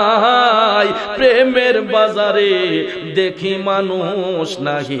নাই, প্রেমের বাজারে দেখি মানুষ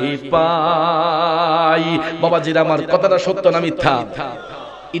নাহি পাই। বাবাজিরা আমার কথাটা সত্য না মিথ্যা?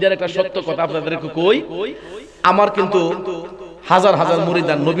 এটার একটা সত্য কথা আপনাদেরকে কই। আমার কিন্তু হাজার হাজার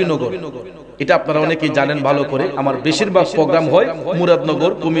মুরিদান নবীনগর, এটা আপনারা অনেকেই জানেন ভালো করে। আমার বেশিরভাগ প্রোগ্রাম হয়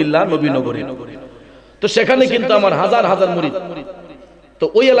মুরাদনগর, কুমিল্লা, নবীনগরে। তো সেখানে কিন্তু আমার হাজার হাজার মুরিদ। তো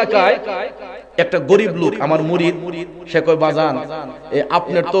ওই এলাকায় একটা গরিব লোক আমার মুরিদ, সে কয়, বাজান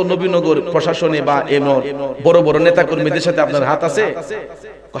আপনার তো নবীনগর প্রশাসনে বা এমন বড় বড় নেতা কর্মীদের সাথে আপনার হাত আছে,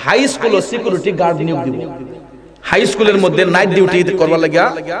 হাই স্কুল সিকিউরিটি গার্ড নিয়োগ দিব। হাই স্কুলের মধ্যে নাইট ডিউটি করবার লাগিয়া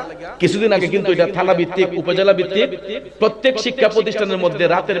কিছুদিন আগে কিন্তু এটা থানা ভিত্তিক, উপজেলা ভিত্তিক প্রত্যেক শিক্ষা প্রতিষ্ঠানের মধ্যে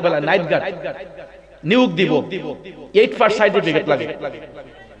রাতের বেলা নাইট গার্ড নিয়োগ দিব। 8 ফার্স্ট সার্টিফিকেট লাগে,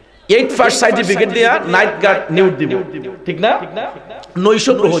 8 ফার্স্ট সার্টিফিকেট দিয়া নাইট গার্ড নিয়োগ দিব। ঠিক না? নৈশ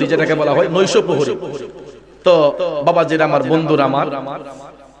প্রহরী যেটাকে বলা হয়, নৈশ প্রহরী। তো বাবাজিরা আমার, বন্ধুরা আমার,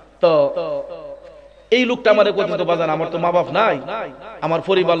 তো এই লোকটা আমারে কইতো, বাজান আমার তো মা বাপ নাই, আমার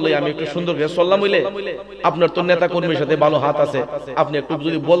পরিবার লই আমি একটু সুন্দর করে চললাম হইলে, আপনার তো নেতা কর্মীর সাথে ভালো হাত আছে, আপনি একটু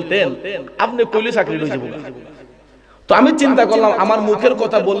যদি বলতেন, আপনি কইলে চাকরি লই যাব। তো আমি চিন্তা করলাম, আমার মুখের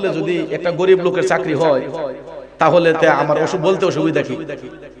কথা বললে যদি একটা গরিব লোকের চাকরি হয়, তাহলে আমার বলতে অসুবিধা কি,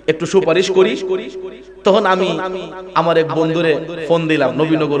 একটু সুপারিশ করি। তখন আমি আমার এক বন্ধুরে ফোন দিলাম,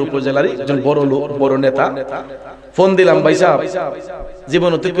 নবীনগর উপজেলার একজন বড় লোক, বড় নেতা। ফোন দিলাম, ভাই সাহেব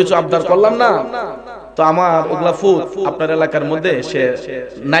জীবনে তো কিছু আবদার করলাম না, তো আমার ওগুলা ফুট আপনার এলাকার মধ্যে সে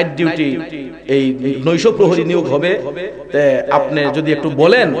নাইট ডিউটি এই নৈশ প্রহরী নিয়োগ হবে, আপনি যদি একটু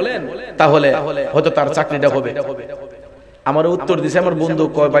বলেন তাহলে হয়তো তার চাকরিটা হবে। আমার উত্তর দিছে আমার বন্ধু,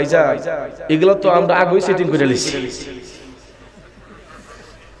 কয় ভাইজা এগুলো তো আমরা আগেই সেটিং করে লিছি,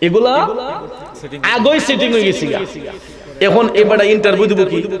 এগুলা আগেই সেটিং হয়ে গেছে। এখন এবারে ইন্টারভিউ দিব,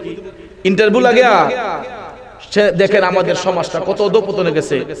 কি ইন্টারভিউ লাগে? দেখেন আমাদের সমাজটা কত অধঃপতনে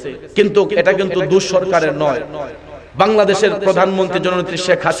গেছে। কিন্তু এটা কিন্তু দুঃসরকারের নয়, বাংলাদেশের প্রধানমন্ত্রী জননেত্রী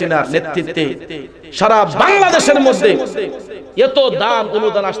শেখ হাসিনার নেতৃত্বে সারা বাংলাদেশের মধ্যে এত দান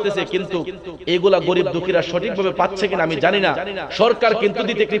অনুদান আসতেছে, কিন্তু এগুলা গরিব দুঃখীরা সঠিকভাবে পাচ্ছে কিনা আমি জানি না। সরকার কিন্তু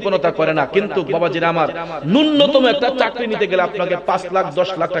দিতে কৃপণতা করে না, কিন্তু বাবাজিরা আমার, ন্যূনতম একটা চাকরি নিতে গেলে আপনাকে 5 লাখ 10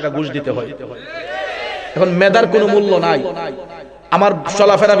 লাখ টাকা ঘুষ দিতে হয়। এখন মেধার কোনো মূল্য নাই। আমার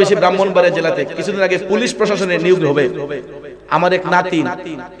চলাফেরা বেশি ব্রাহ্মণবাড়িয়া জেলাতে, কিছুদিন আগে পুলিশ প্রশাসনে নিয়োগ হবে, আমার এক নাতি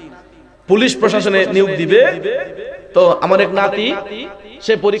পুলিশ প্রশাসনে নিয়োগ দিবে। তো আমার এক নাতি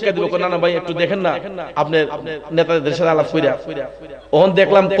সে পরীক্ষা দিব, না না ভাই একটু দেখেন না আপনার নেতাদের সাথে আলাপ কইরা। ওখান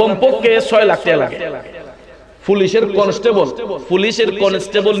দেখলাম কমপক্ষে 6 লাখ টাকা লাগে। পুলিশের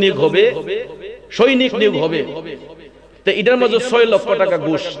কনস্টেবল নিয়োগ হবে, সৈনিক নিয়োগ হবে, তো এটার মধ্যে 6 লক্ষ টাকা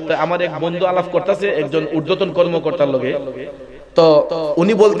ঘুষ। তো আমার এক বন্ধু আলাপ করতেছে একজন ঊর্ধ্বতন কর্মকর্তার লগে, তো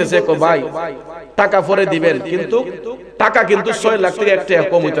উনি বলতেছে ভাই টাকা পরে দিবেন, কিন্তু টাকা কিন্তু 6 লাখ থেকে 1 টাকা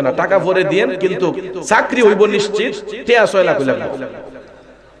কম হইতো না, টাকা পরে দিয়েন কিন্তু চাকরি হইব নিশ্চিত, 6 লাখ হইল।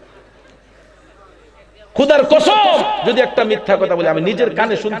 খুদার কসম যদি একটা মিথ্যা কথা বলি, আমি নিজের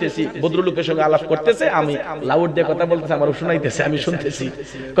কানে শুনতেছি, ভদ্রলোকের সঙ্গে আলাপ করতেছে, আমি লাউড দিয়ে কথা বলতেছি, আমার শুনাইতেছে, আমি শুনতেছি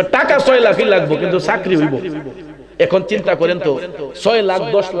টাকা 6 লাখই লাগবে কিন্তু চাকরি হইব। এখন চিন্তা করেন তো 6 লাখ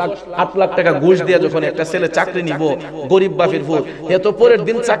 10 লাখ 8 লাখ টাকা ঘুষ দিয়ে যখন একটা ছেলে চাকরি নিব, গরিব বাপের ফুল, এত পরের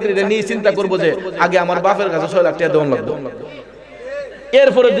দিন চাকরিটা নিয়ে চিন্তা করবো যে আগে আমার বাপের কাছে 6 লাখ টাকা দেওয়া লাগবে,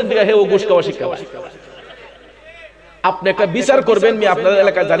 এরপরের দিন থেকে ও ঘুষ খাওয়া শিক্ষা। আপনি একটা বিচার করবেন, আমি আপনার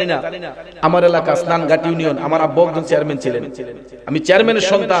এলাকা জানি না, আমার এলাকা স্নানঘাট ইউনিয়ন, আমার আব্বা একজন চেয়ারম্যান ছিলেন, আমি চেয়ারম্যানের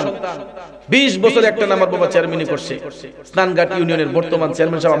সন্তান, 20 বছর একটা না আমার বাবা চেয়ারম্যানই করছে। স্নানঘাট ইউনিয়নের বর্তমান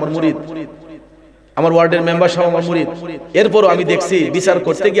চেয়ারম্যান সাহেব আমার মুরিদ, আমার ওয়ার্ডের মেম্বার সাহেব আমার মুরিদ। এরপরও আমি দেখছি বিচার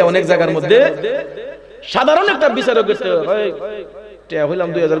করতে গিয়ে অনেক জায়গার মধ্যে সাধারণ একটা বিচারক হইলাম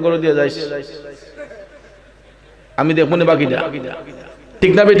 2000 করে দিয়ে যাইস, আমি দেখবো না বাকিটা,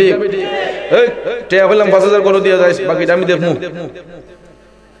 ঠিক না বেটি? টেয়া হইলাম 5000 করে দিয়ে যাইস, বাকিটা আমি দেখবো।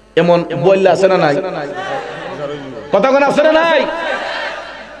 এমন বললে আছে না নাই? কথা কোন আছে না নাই?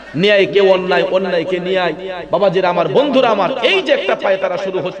 ন্যায় কে অন্যায়, অন্যায় কে ন্যায়। বাবাজিরা আমার, বন্ধুরা আমার, এই যে একটা পায়তারা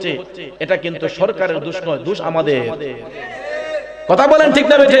শুরু হচ্ছে, এটা কিন্তু সরকারের দোষ নয়, দোষ আমাদের। কথা বলেন ঠিক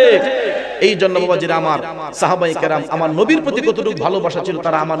না বেঠে? এই জন্য বাবাজিরা আমার, সাহাবায়ে কেরাম আমার নবীর প্রতি কতটুকু ভালোবাসা ছিল,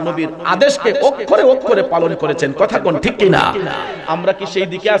 তারা আমার নবীর আদেশকে অক্ষরে অক্ষরে পালন করেছেন। কথা কোন ঠিক কি না? আমরা কি সেই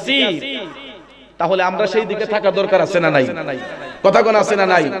দিকে আছি? তাহলে আমরা সেই দিকে থাকা দরকার আছে না নাই? কথা কোন আছে না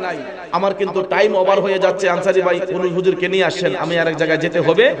নাই? আমার কিন্তু টাইম ওভার হয়ে যাচ্ছে। আনসারী ভাই কোন হুজুরকে নিয়ে আসেন, আমি আরেক জায়গায় যেতে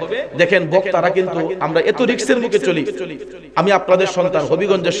হবে। দেখেন বক্তারা কিন্তু আমরা এত রিস্কের মুখে চলি। আমি আপনাদের সন্তান,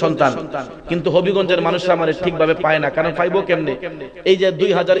 হবিগঞ্জের সন্তান, কিন্তু হবিগঞ্জের মানুষরা আমার ঠিকভাবে পায় না। কারণ পাইবো কেমনে? এই যে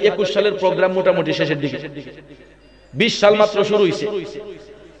 2021 সালের প্রোগ্রাম মোটামুটি শেষের দিকে, 20 সাল মাত্র শুরু হইছে,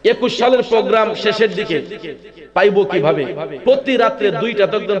 21 সালের প্রোগ্রাম শেষের দিকে পাইবো কিভাবে? প্রতি রাত্রে 2টা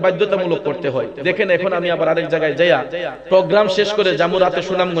তকদির বাধ্যতামূলক করতে হয়। দেখেন এখন আমি আবার আরেক জায়গায় যাইয়া প্রোগ্রাম শেষ করে যাবো রাতে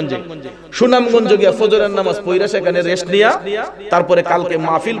সুনামগঞ্জে গিয়া ফজরের নামাজ পড়া, সেখানে রেস্ট নিয়া তারপরে কালকে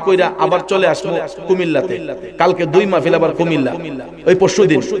মাহফিল কইরা আবার চলে আসবো কুমিল্লাতে। কালকে 2 মাহফিল আবার কুমিল্লা, ওই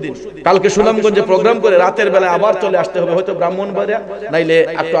পরশুদিন। কালকে সুনামগঞ্জে প্রোগ্রাম করে রাতের বেলা আবার চলে আসতে হবে, হয়তো ব্রাহ্মণবাড়িয়া নাইলে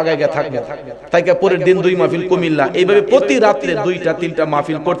একটু আগে গিয়ে থাকবো, তাই পরের দিন 2 মাহফিল কুমিল্লা। এইভাবে প্রতি রাত্রে 2টা 3টা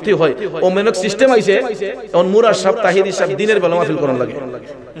মাহফিল করতে হয়। ও মেনক সিস্টেম আইছে, এখন মুরাদ সাহেব তাহিরি সাহেব দিনের বেলা মাহফিল করার লাগে।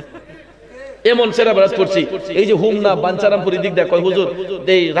 এমন সেরা বারাত করছি, এই যে হুমনা বাঞ্চারামপুরি দিক দেখ কয় হুজুর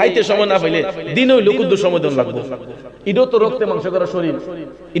এই রাইতে সময় না পাইলে দিনে ওই লুকুদ্দুর সময় দেন লাগবে। ইডো তো রক্তে মাংস করা শরীর,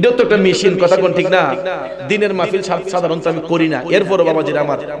 ইডো তো একটা মেশিন। কথা কোন ঠিক না? দিনের মাহফিল সাধারণত আমি করি না, এরপরও বাবাজিরা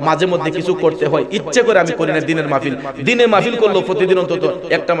আমার মাঝে মধ্যে কিছু করতে হয়, ইচ্ছে করে আমি করি না দিনের মাহফিল। দিনে মাহফিল করলেও প্রতিদিন অন্তত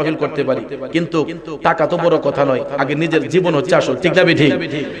একটা মাহফিল করতে পারি, কিন্তু টাকা তো বড় কথা নয়, আগে নিজের জীবন হচ্ছে আসল, ঠিক না ঠিক?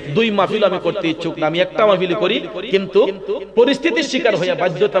 2 মাহফিল আমি করতে ইচ্ছুক না, আমি একটা মাহফিল করি, কিন্তু পরিস্থিতির শিকার হয়ে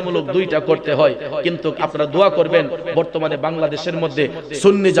বাধ্যতামূলক 2টা করতে হয়। কিন্তু আপনারা দোয়া করবেন, বর্তমানে বাংলাদেশের মধ্যে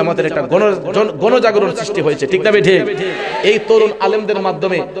সুন্নি জামাতের একটা গণজাগরণ সৃষ্টি হয়েছে, ঠিক না ঠিক? এই তরুণ আলেমদের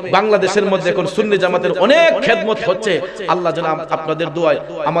মাধ্যমে বাংলাদেশের মধ্যে এখন সুন্নি জামাতের অনেক খেদমত হচ্ছে। আল্লাহ যেন আপনাদের দোয়ায়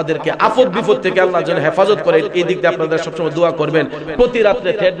আমাদেরকে আপদ বিপদ থেকে আল্লাহ যেন হেফাজত করে, এই দিক দিয়ে আপনারা সবসময় দোয়া করবেন। প্রতি রাত্রে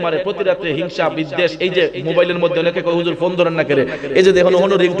থ্রেড মারে, প্রতি রাত্রে হিংসা বিদ্বেষ। এই যে মোবাইলের মধ্যে অনেকে কয় হুজুর ফোন ধরেন না করে, এই যে দেখুন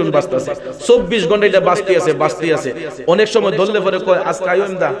ওখানে রিংটোন বাজতেছে, 24 ঘন্টা এটা বাজতে আছে। অনেক সময় ধরলে পরে কয় আজকে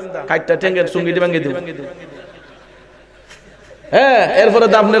আইম দা কাইটটা ঠেঙ্গের সঙ্গীটি ভাঙে দিব। হ্যাঁ, এরপরে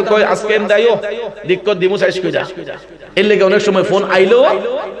আপনার কয় আজকে এম দাইও দিক্কত দিমু সাইজ কইরা। এর লাগি অনেক সময় ফোন আইলো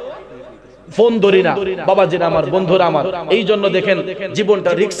ফোন ধরি না। বাবাজিরা আমার, বন্ধুরা আমার, এই জন্য দেখেন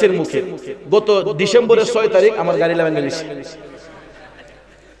জীবনটা রিস্কের মুখে। গত ডিসেম্বরের 6 তারিখ আমার গাড়ি লাগানো গেছে।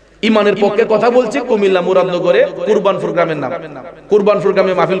 ইমানের পক্ষে কথা বলছি, কুমিল্লা মুরাদনগরে কুরবান প্রোগ্রামের নাম, কুরবান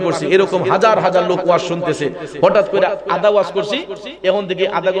প্রোগ্রামে মাহফিল করছি। এরকম হাজার হাজার লোক ওয়াজ শুনতেছে। হঠাৎ করে আধা ওয়াজ করছি, এখন থেকে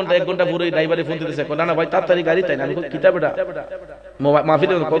আধা ঘন্টা 1 ঘন্টা পুরো ড্রাইভারে ফোন দিতেছে, না না ভাই তাড়াতাড়ি গাড়ি তাই না। আমি কিতাবটা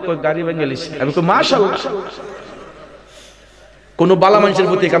মাহফিলে গাড়ি ভেঙে গেলিস। আমি কই মাশাআল্লাহ, কোন বালা মানুষের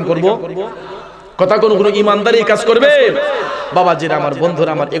প্রতি কাম করব? কথা কোন ইমানদারি কাজ করবে? বাবাজিরা আমার,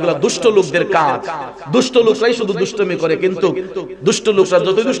 বন্ধুরা আমার, এগুলা দুষ্ট লোকদের কাজ। দুষ্ট লোকরাই শুধু দুষ্টমি করে, কিন্তু দুষ্ট লোকরা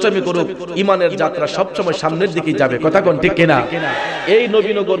যতই দুষ্টমি করুক ইমানের যাত্রা সবসময় সামনের দিকে যাবে। কথা কোন ঠিক কিনা? এই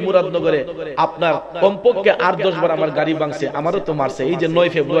নবীনগর মুরাদনগরে আপনার কমপক্ষে 8-10 বার আমার গাড়ি ভাঙছে, আমারও তো মারছে। এই যে 9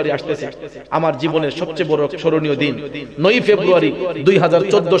 ফেব্রুয়ারি আসতেছে, আমার জীবনের সবচেয়ে বড় স্মরণীয় দিন। 9 ফেব্রুয়ারি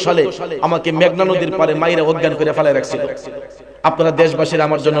 2014 সালে আমাকে মেঘনা নদীর পারে মাইরা অজ্ঞান করে ফেলায় রাখছিল। আপনারা দেশবাসীরা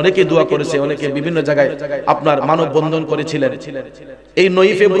আমার জন্য অনেকে দোয়া করেছে, অনেকে বিভিন্ন জায়গায় আপনার মানববন্ধন করেছিলেন। এই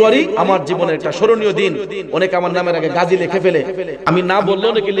 9 ফেব্রুয়ারি আমার জীবনের একটা স্মরণীয় দিন। অনেকে আমার নামের আগে গাজী লিখে ফেলে, আমি না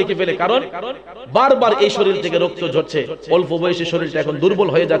বললেও অনেকে লিখে ফেলে, কারণ বারবার এই শরীর থেকে রক্ত ঝরছে, অল্প বয়সে শরীরটা এখন দুর্বল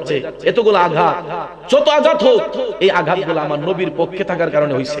হয়ে যাচ্ছে। এতগুলো আঘাত, যত আঘাত হোক, এই আঘাতগুলো আমার নবীর পক্ষে থাকার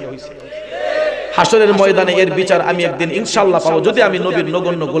কারণে হয়েছে। হাসরের ময়দানে এর বিচার আমি একদিন ইনশাআল্লাহ পাবো, যদি আমি নবীর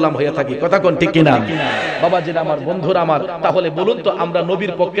নগণ্য গোলাম হয়ে থাকি। কথা কোন ঠিক কিনা? বাবাজিরা আমার, বন্ধুরা আমার, তাহলে বলুন তো আমরা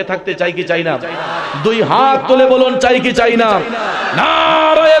নবীর পক্ষে থাকতে চাই কি চাই না? 2 হাত তুলে বলুন, চাই কি চাই না?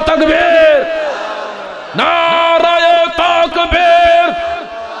 নারায়ে তাকবীর, নারায়ে তাকবীর,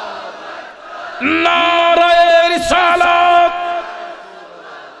 নারায়ে রিসালাত,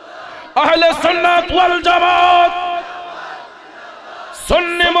 আহলে সুন্নাত ওয়াল জামাত,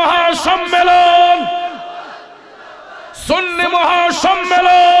 সুন্নি মহাসম্মেলন, সুন্নি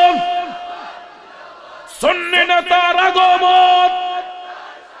মহাসম্মেলন, সুন্নি নেতার আগমন,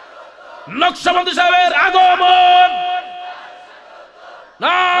 নকশবন্দি সাহেবের আগমন,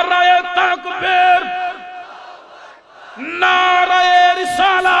 নারায়ে তাকবীর, নারায়ে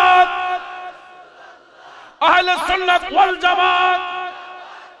রিসালাত, আহলে সুন্নাত ওয়াল জামাত।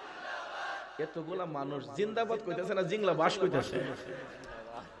 এতগুলা মানুষ জিন্দাবাদ কইতেছে না জিংলা বাস কইতেছে?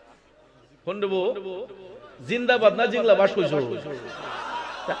 জিন্দাবাদ না জিংলা বাস কইছো?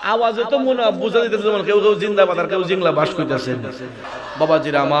 আওয়াজে তো মনে বুঝা দিতেছে যেমন কেউ কেউ জিন্দাবাদ আর কেউ জিংলা বাস কইতেছে।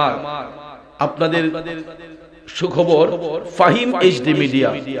 বাবাজিরা আমার, আপনাদের সুখবর, Fahim HD media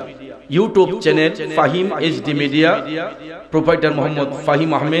YouTube channel, Fahim HD media, proprietor Mohammad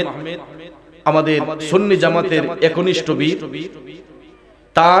Fahim Ahmed, আমাদের সুন্নি জামাতের একনিষ্ঠ বীর।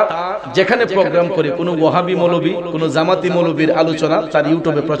 তার যেখানে প্রোগ্রাম করে কোনো ওয়াহাবি মৌলবী, কোনো জামাতি মৌলবীর আলোচনা তার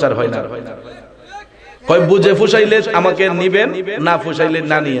ইউটিউবে প্রচার হয় না। কয় বুঝে ফুসাইলে আমাকে নিবেন, না ফুসাইলে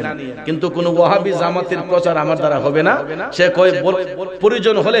না নিয়েন, কিন্তু কোনো ওয়াহাবি জামাতের প্রচার আমার দ্বারা হবে না। সে কয়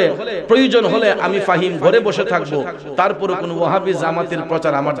প্রয়োজন হলে আমি ফাহিম ঘরে বসে থাকবো, তারপরে কোনো ওয়াহাবি জামাতের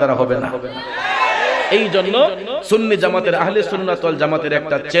প্রচার আমার দ্বারা হবে না। এই জন্য সুন্নি জামাতের, আহলে সুন্নাত ওয়াল জামাতের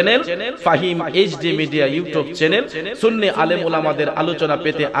একটা channel Fahim HD media YouTube channel, সুন্নি আলেম ওলামাদের আলোচনা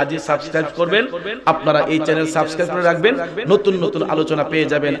পেতে আজই সাবস্ক্রাইব করবেন। আপনারা এই চ্যানেল সাবস্ক্রাইব করে রাখবেন, নতুন নতুন আলোচনা পেয়ে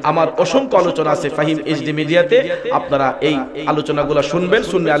যাবেন। আমার অসংখ্য আলোচনা আছে ফাহিম এইচডি মিডিয়াতে, আপনারা এই আলোচনাগুলো শুনবেন,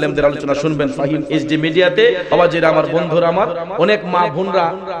 সুন্নি আলেমদের আলোচনা শুনবেন ফাহিম এইচডি মিডিয়াতে। বাবাজিরা আমার, বন্ধুরা আমার, অনেক মা বোনরা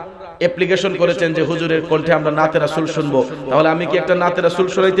অ্যাপ্লিকেশন করেছেন যে হুজুরের কণ্ঠে আমরা নাতে রাসূল শুনবো। তাহলে আমি কি একটা নাতে রাসূল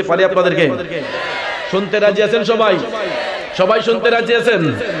শোনাইতে পারি আপনাদেরকে? শুনতে রাজি আছেন সবাই? সবাই শুনতে রাজি আছেন?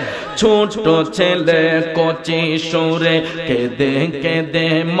 ছোট ছেলে কচি সুরে কেঁদে কেঁদে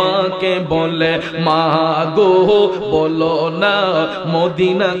মাকে বলে, মা গো বলো না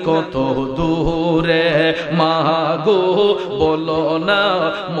মদিনা কত দূরে, মা গো বলো না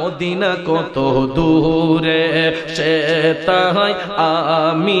মদিনা কত দূরে, সে তাই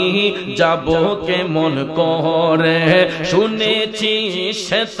আমি যাব কেমন করে, শুনেছি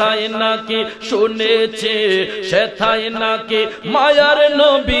সেথায় নাকি, শুনেছি সেথায় নাকি মায়ার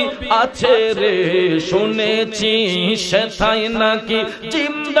নবী আছে রে, শুনেছি সেথায় নাকি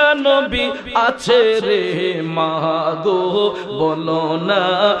জিন্দা নবী আছে রে, মা গো বলো না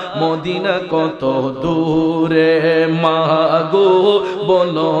মদিনা কত দূরে, মা গো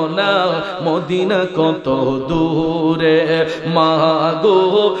বলো না মদিনা কত দূরে, মা গো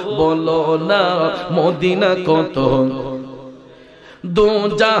বলো না মদিনা কত। দু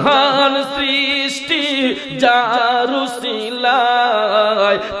জাহান সৃষ্টি যার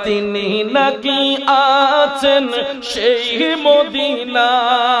উসিলায়, তিনি নাকি আছেন সেই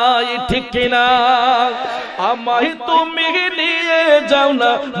মদিনায়, ঠিক কিনা? আমায় তুমি নিয়ে যাও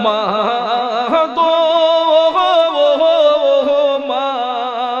না মা গো, মা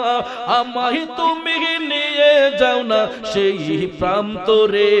আমায় তুমি নিয়ে যাও না সেই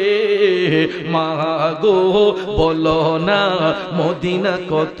প্রান্তরে, মা গো বলো না মদিনা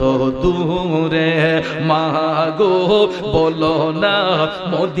কত দূরে, মা গো বলো না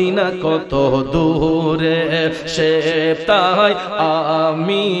মদিনা কত দূরে, সে তাই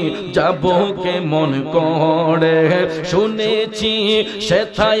আমি যাব কেমন করে, শুনেছি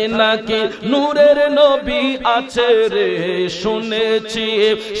সেথায় নাকি নূরের নবী আছে রে, শুনেছি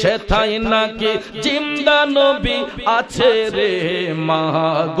সেথায় নাকি জিন্দা নবী আছে রে মা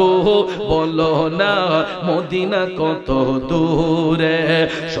গো বলো না মদিনা কত দূরে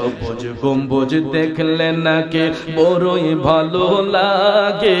সবুজ গম্বুজ দেখলে নাকি বড়ই ভালো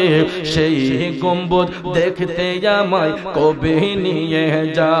লাগে সেই গম্বুজ দেখতে আমায় কবে নিয়ে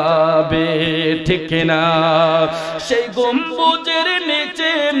যাবে ঠিক না সেই গম্বুজের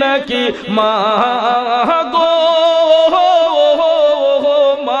নিচে নাকি মা গো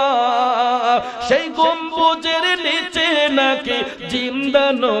মা সেই গম্বুজের নিচে নাকি জিন্দা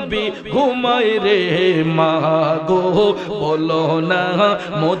নবী ঘুমায় রে মা গো বলো না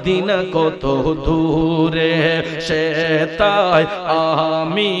মদিনা কত দূরে সে তাই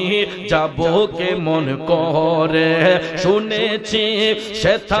আমি যাব কেমন করে শুনেছি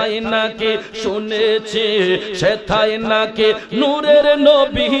সেথায় নাকি শুনেছি সেথায় নাকি নূরের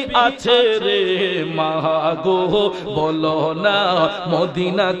নবী আছে রে মা গো বলো না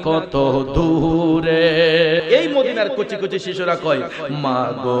মদিনা কত দূরে এই মদিনার কচি কচি শিশুরা কয় মা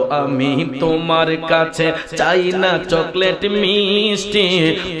গো আমি তোমার কাছে চাই না চকলেট মিষ্টি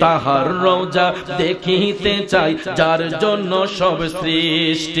তাহার রওজা দেখিতে চাই যার জন্য সব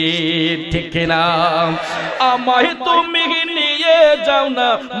সৃষ্টি ঠিক না আমায় তুমি নিয়ে যাও না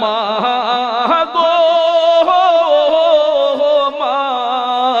মা গো মা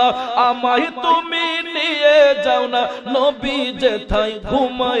আমায় তুমি নিয়ে যাও না নবী যেথায়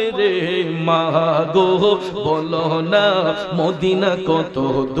ঘুমায় রে মা গো বলো না মদিনা কত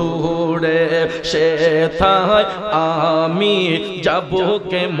দূরে সেথায় আমি যাব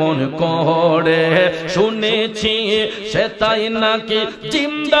কেমন করে শুনেছি সেথায় নাকি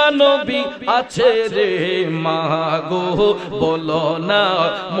জিন্দা নবী আছে রে মা গো বলো না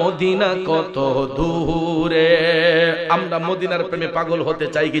মদিনা কত দূরে আমরা মদিনার প্রেমে পাগল হতে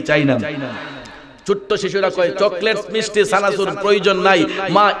চাই কি চাই না ছোট্ট শিশুরা কয় চকলেট মিষ্টি সানাসুর প্রয়োজন নাই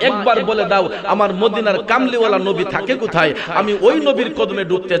মা একবার বলে দাও আমার মদিনার কামলিওয়ালা নবী থাকে কোথায় আমি ওই নবীর কদমে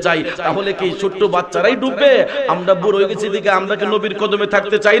ডুবতে চাই তাহলে কি ছোট্ট বাচ্চারাই ডুববে আমরা বুড়ো হয়ে গেছি দিকে আমরা কি নবীর কদমে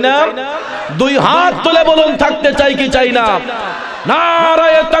থাকতে চাই না দুই হাত তুলে বলুন থাকতে চাই কি চাই না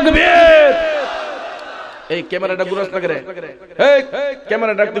নারায়ে তাকবীর এই ক্যামেরাটা ঘুরাস না করে এই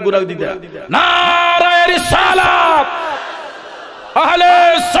ক্যামেরাটা একটু ঘুরাও দিতে নারায়ে রিসালাত আহলে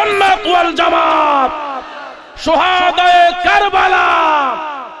সুন্নাত ওয়াল জামাত শুহাদায়ে কারবালা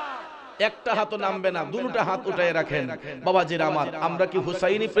একটা হাতও নামবে না দুটোটা হাত উঠায় রাখেন বাবাজিরা আমার আমরা কি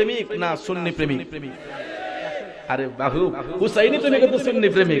হুসাইনি প্রেমিক না সুন্নি প্রেমিক আরে বাহু হুসাইনি প্রেমিক তো সুন্নি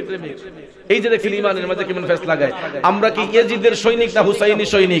প্রেমিক এই যে দেখেন ইমানের মাঝে কেমন ফেস লাগায় আমরা কি ইয়াজিদের সৈনিক না হুসাইনি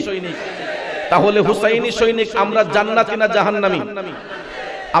সৈনিক তাহলে হুসাইনি সৈনিক আমরা জান্নাতি না জাহান্নামী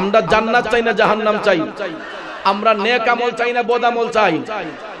আমরা জান্নাত চাই না জাহান্নাম চাই আমরা নেক আমল চাই না বদ আমল চাই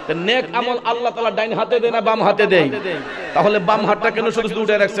নেক আমল আল্লাহ তাআলা ডাইন হাতে দেয় না বাম হাতে দেয় তাহলে বাম হাতটা কেন শুধু শুধু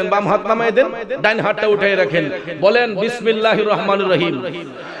উঠায় রাখছেন বাম হাত নামায় দেন ডাইন হাতটা উঠায় রাখেন বলেন বিসমিল্লাহির রহমানির রহিম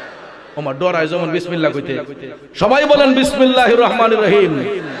ওমা ডরায় যেমন বিসমিল্লাহ কইতে সবাই বলেন বিসমিল্লাহির রহমানির রহিম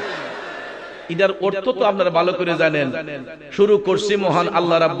এটার অর্থ তো আপনারা ভালো করে জানেন শুরু করছি মহান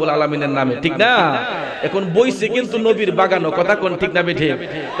আল্লাহ রাব্বুল আলামিনের নামে ঠিক না এখন বইছে কিন্তু নবীর বাগানো কথা কোন ঠিক না বেঠে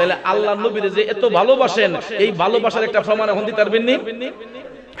তাহলে আল্লাহ নবীর যে এত ভালোবাসেন এই ভালোবাসার একটা প্রমাণ এখন দিতে পারবেন নি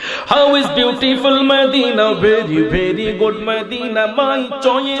How is beautiful Medina, very, very good Medina. My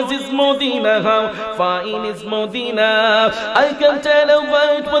choice is Medina. How fine is Medina. I can tell a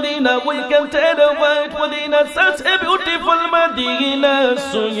white Medina. We can tell a white Medina. Such a beautiful Medina.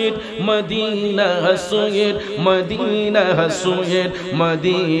 Sweet Medina, sweet Medina, sweet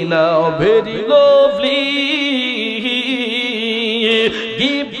Medina. Very lovely.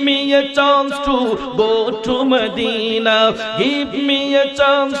 Give me a chance to go to Medina. Give me a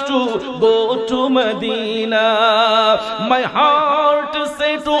chance to go to Medina. My heart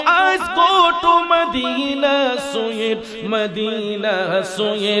say to us, go to Medina. Sweet Medina,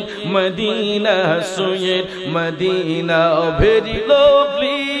 sweet Medina, sweet Medina. Very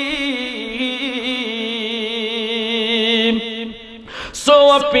lovely.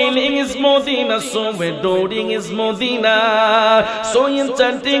 So appealing is Medina, so adoring is Medina, so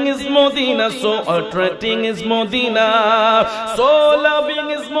enchanting is Medina, so attracting is Medina, so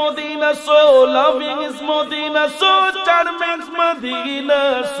loving is Medina, so loving is Medina, so charming is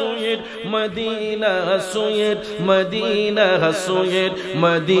Medina, sweet Medina, sweet Medina, sweet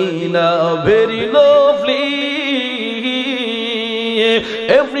Medina, very lovely.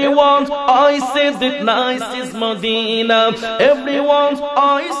 Everyone's I said that nice is Medina. Everyone's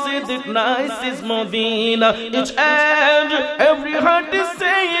I said that nice is Medina. Each and every heart is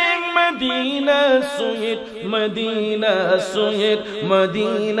saying Medina, sweet Medina, sweet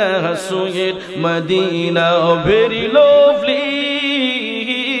Medina, sweet Medina, very lovely.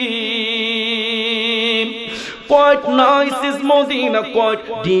 quite nice is Medina, quite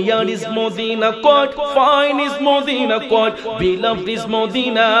dear is Medina, quite fine is Medina, quite beloved is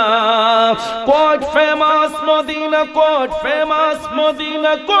Medina, quite famous Medina, quite famous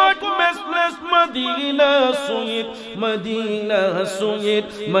Medina, quite messless Medina, sweet Medina, sweet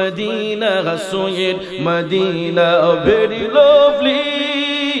Medina, sweet Medina, very lovely.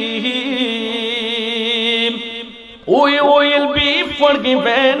 We will be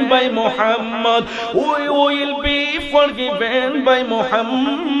forgiven by Muhammad. We will be forgiven by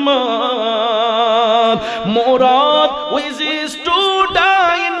Muhammad. Murad wishes to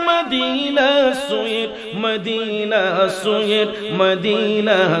die in Medina, sweet Medina, sweet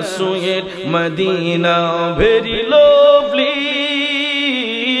Medina, sweet Medina, very lovely,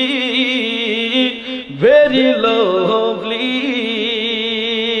 very lovely.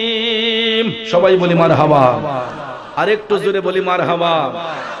 সবাই বলি মারহাবা, আরেকটু জোরে বলি মারহাবা।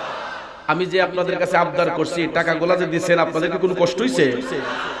 আমি যে আপনাদের কাছে আবদার করছি, টাকাগুলা যে দিচ্ছেন, আপনাদেরকে কোনো কষ্ট হইছে?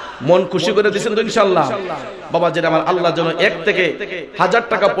 মন খুশি করে দিচ্ছেন তো ইনশাআল্লাহ? বাবা যেটা আমার আল্লাহ যেন 1 থেকে 1000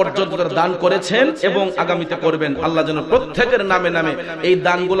 টাকা পর্যন্ত দান করেছেন এবং আগামীতে করবেন, আল্লাহ যেন প্রত্যেকের নামে নামে এই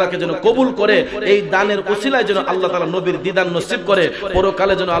দানগুলাকে যেন কবুল করে, এই দানের ওসিলায় যেন আল্লাহ তাআলা নবীর দিদার নসিব করে,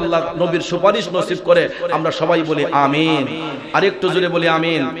 পরকালে যেন আল্লাহ নবীর সুপারিশ নসিব করে। আমরা সবাই বলি আমিন, আরেকটু জোরে বলি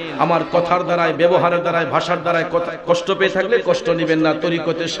আমিন। আমার কথার দ্বারায়, ব্যবহারের দ্বারায়, ভাষার দ্বারায় কষ্ট পেয়ে থাকলে কষ্ট নেবেন না।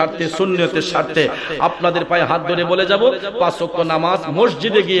 তরিকতের স্বার্থে, সুন্নতের স্বার্থে আপনাদের পায়ে হাত ধরে বলে যাব, 5 ওয়াক্ত নামাজ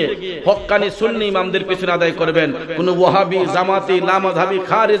মসজিদে গিয়ে হক্কানি সুন্নি ইমামদের পিছনে আদায় করবেন। কোন ওয়াহাবি, জামাতি, লামাযহাবি,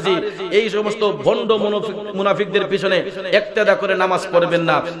 খারেজি এই সমস্ত ভণ্ড মুনাফিকদের পিছনে ইক্তেদা করে নামাজ পড়বেন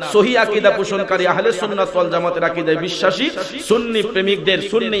না। সহিহ আকীদা পোষণকারী আহলে সুন্নাত ওয়াল জামাতের আকীদায় বিশ্বাসী সুন্নি প্রেমিকদের,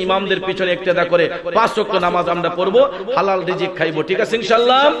 সুন্নি ইমামদের পিছনে ইক্তেদা করে 5 ওয়াক্ত নামাজ আমরা পড়ব, হালাল রিজিক খাইব। ঠিক আছে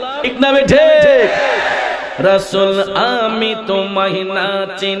ইনশাআল্লাহ? ঠিক না বেঠে? রাসূল আমি তোমায় না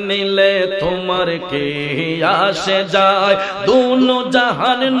চিনিলে তোমার কে আসে যায়, দোনো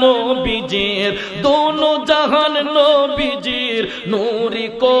জাহান নবীজির, দোনো জাহান নবীজির নূরি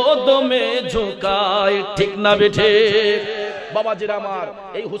কদমে ঝুঁকায়। ঠিক না বেঠে? বাবাজিরা আমার,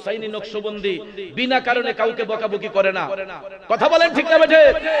 এই হুসাইনি নকশবন্দি বিনা কারণে কাউকে বকাবকি করে না। কথা বলেন ঠিক না বেঠে?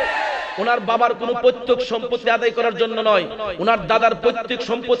 ওনার বাবার কোনো পৈতৃক সম্পত্তি আদায় করার জন্য নয়, ওনার দাদার পৈতৃক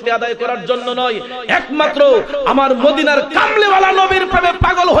সম্পত্তি আদায় করার জন্য নয়, একমাত্র আমার মদিনার কামলিওয়ালা নবীর প্রেমে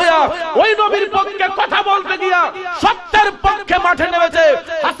পাগল হইয়া ওই নবীর পক্ষে কথা বলতে গিয়া সত্যের পক্ষে মাঠে নেমেছে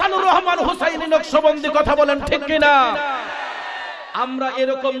হাসানুর রহমান হুসাইনি নকশবন্দি। কথা বলেন ঠিক কিনা? আমরা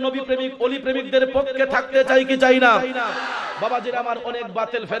এরকম নবী প্রেমিক, অলি প্রেমিকদের পক্ষে থাকতে চাই কি চাই না? বাবাজিরা আমার, অনেক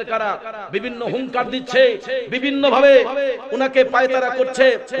বাতিল ফেরকারা বিভিন্ন হুঙ্কার দিচ্ছে, বিভিন্ন ভাবে উনাকে পায়তারা করছে,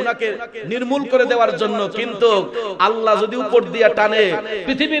 উনাকে নির্মূল করে দেওয়ার জন্য। কিন্তু আল্লাহ যদি উপর দিয়ে টানে,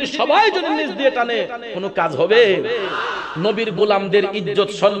 পৃথিবীর সবাই যদি নিচ দিয়ে টানে, কোনো কাজ হবে? নবীর গোলামদের ইজ্জত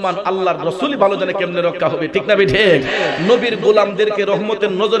সম্মান আল্লাহর রাসূলই ভালো জানে কেমনে রক্ষা হবে। ঠিক না ঠিক? নবীর গোলামদেরকে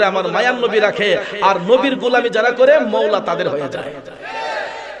রহমতের নজরে আমার মায়ার নবী রাখে, আর নবীর গোলামি যারা করে মওলা তাদের হয়ে যায়।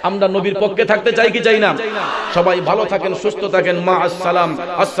 আমরা নবীর পক্ষে থাকতে চাই কি চাই না? সবাই ভালো থাকেন, সুস্থ থাকেন। মা আসসালাম,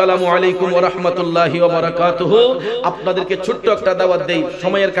 আসসালামু আলাইকুম ওয়া রাহমাতুল্লাহি ওয়া বারাকাতুহু। আপনাদেরকে ছোট্ট একটা দাওয়াত দেই,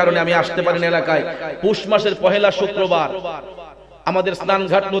 সময়ের কারণে আমি আসতে পারিনি এলাকায়। পৌষ মাসের পহেলা শুক্রবার আমাদের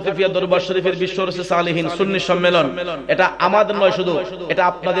স্নানঘাট লতিফিয়া দরবার শরীফের বিশ্বরসে সালেহীন সুন্নি সম্মেলন। এটা আমাদের নয় শুধু, এটা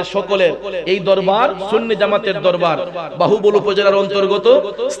আপনাদের সকলের। এই দরবার সুন্নি জামাতের দরবার, বাহুবল উপজেলার অন্তর্গত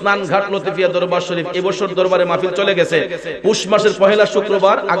স্নানঘাট লতিফিয়া দরবার শরীফ। এবছর দরবারে মাহফিল চলে গেছে। পৌষ মাসের পহেলা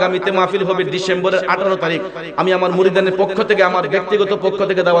শুক্রবার, আগামীতে মাহফিল হবে ডিসেম্বরের 18 তারিখ। আমি আমার মুরিদানের পক্ষ থেকে, আমার ব্যক্তিগত পক্ষ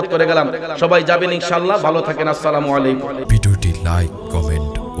থেকে দাওয়াত করে গেলাম। সবাই যাবেন ইনশাআল্লাহ। ভালো থাকেন। আসসালামু আলাইকুম। ভিডিওটি লাইক,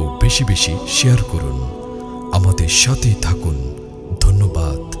 কমেন্ট ও বেশি বেশি শেয়ার করুন। আমাদের সাথে থাকুন।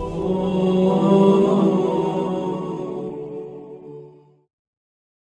 ধন্যবাদ।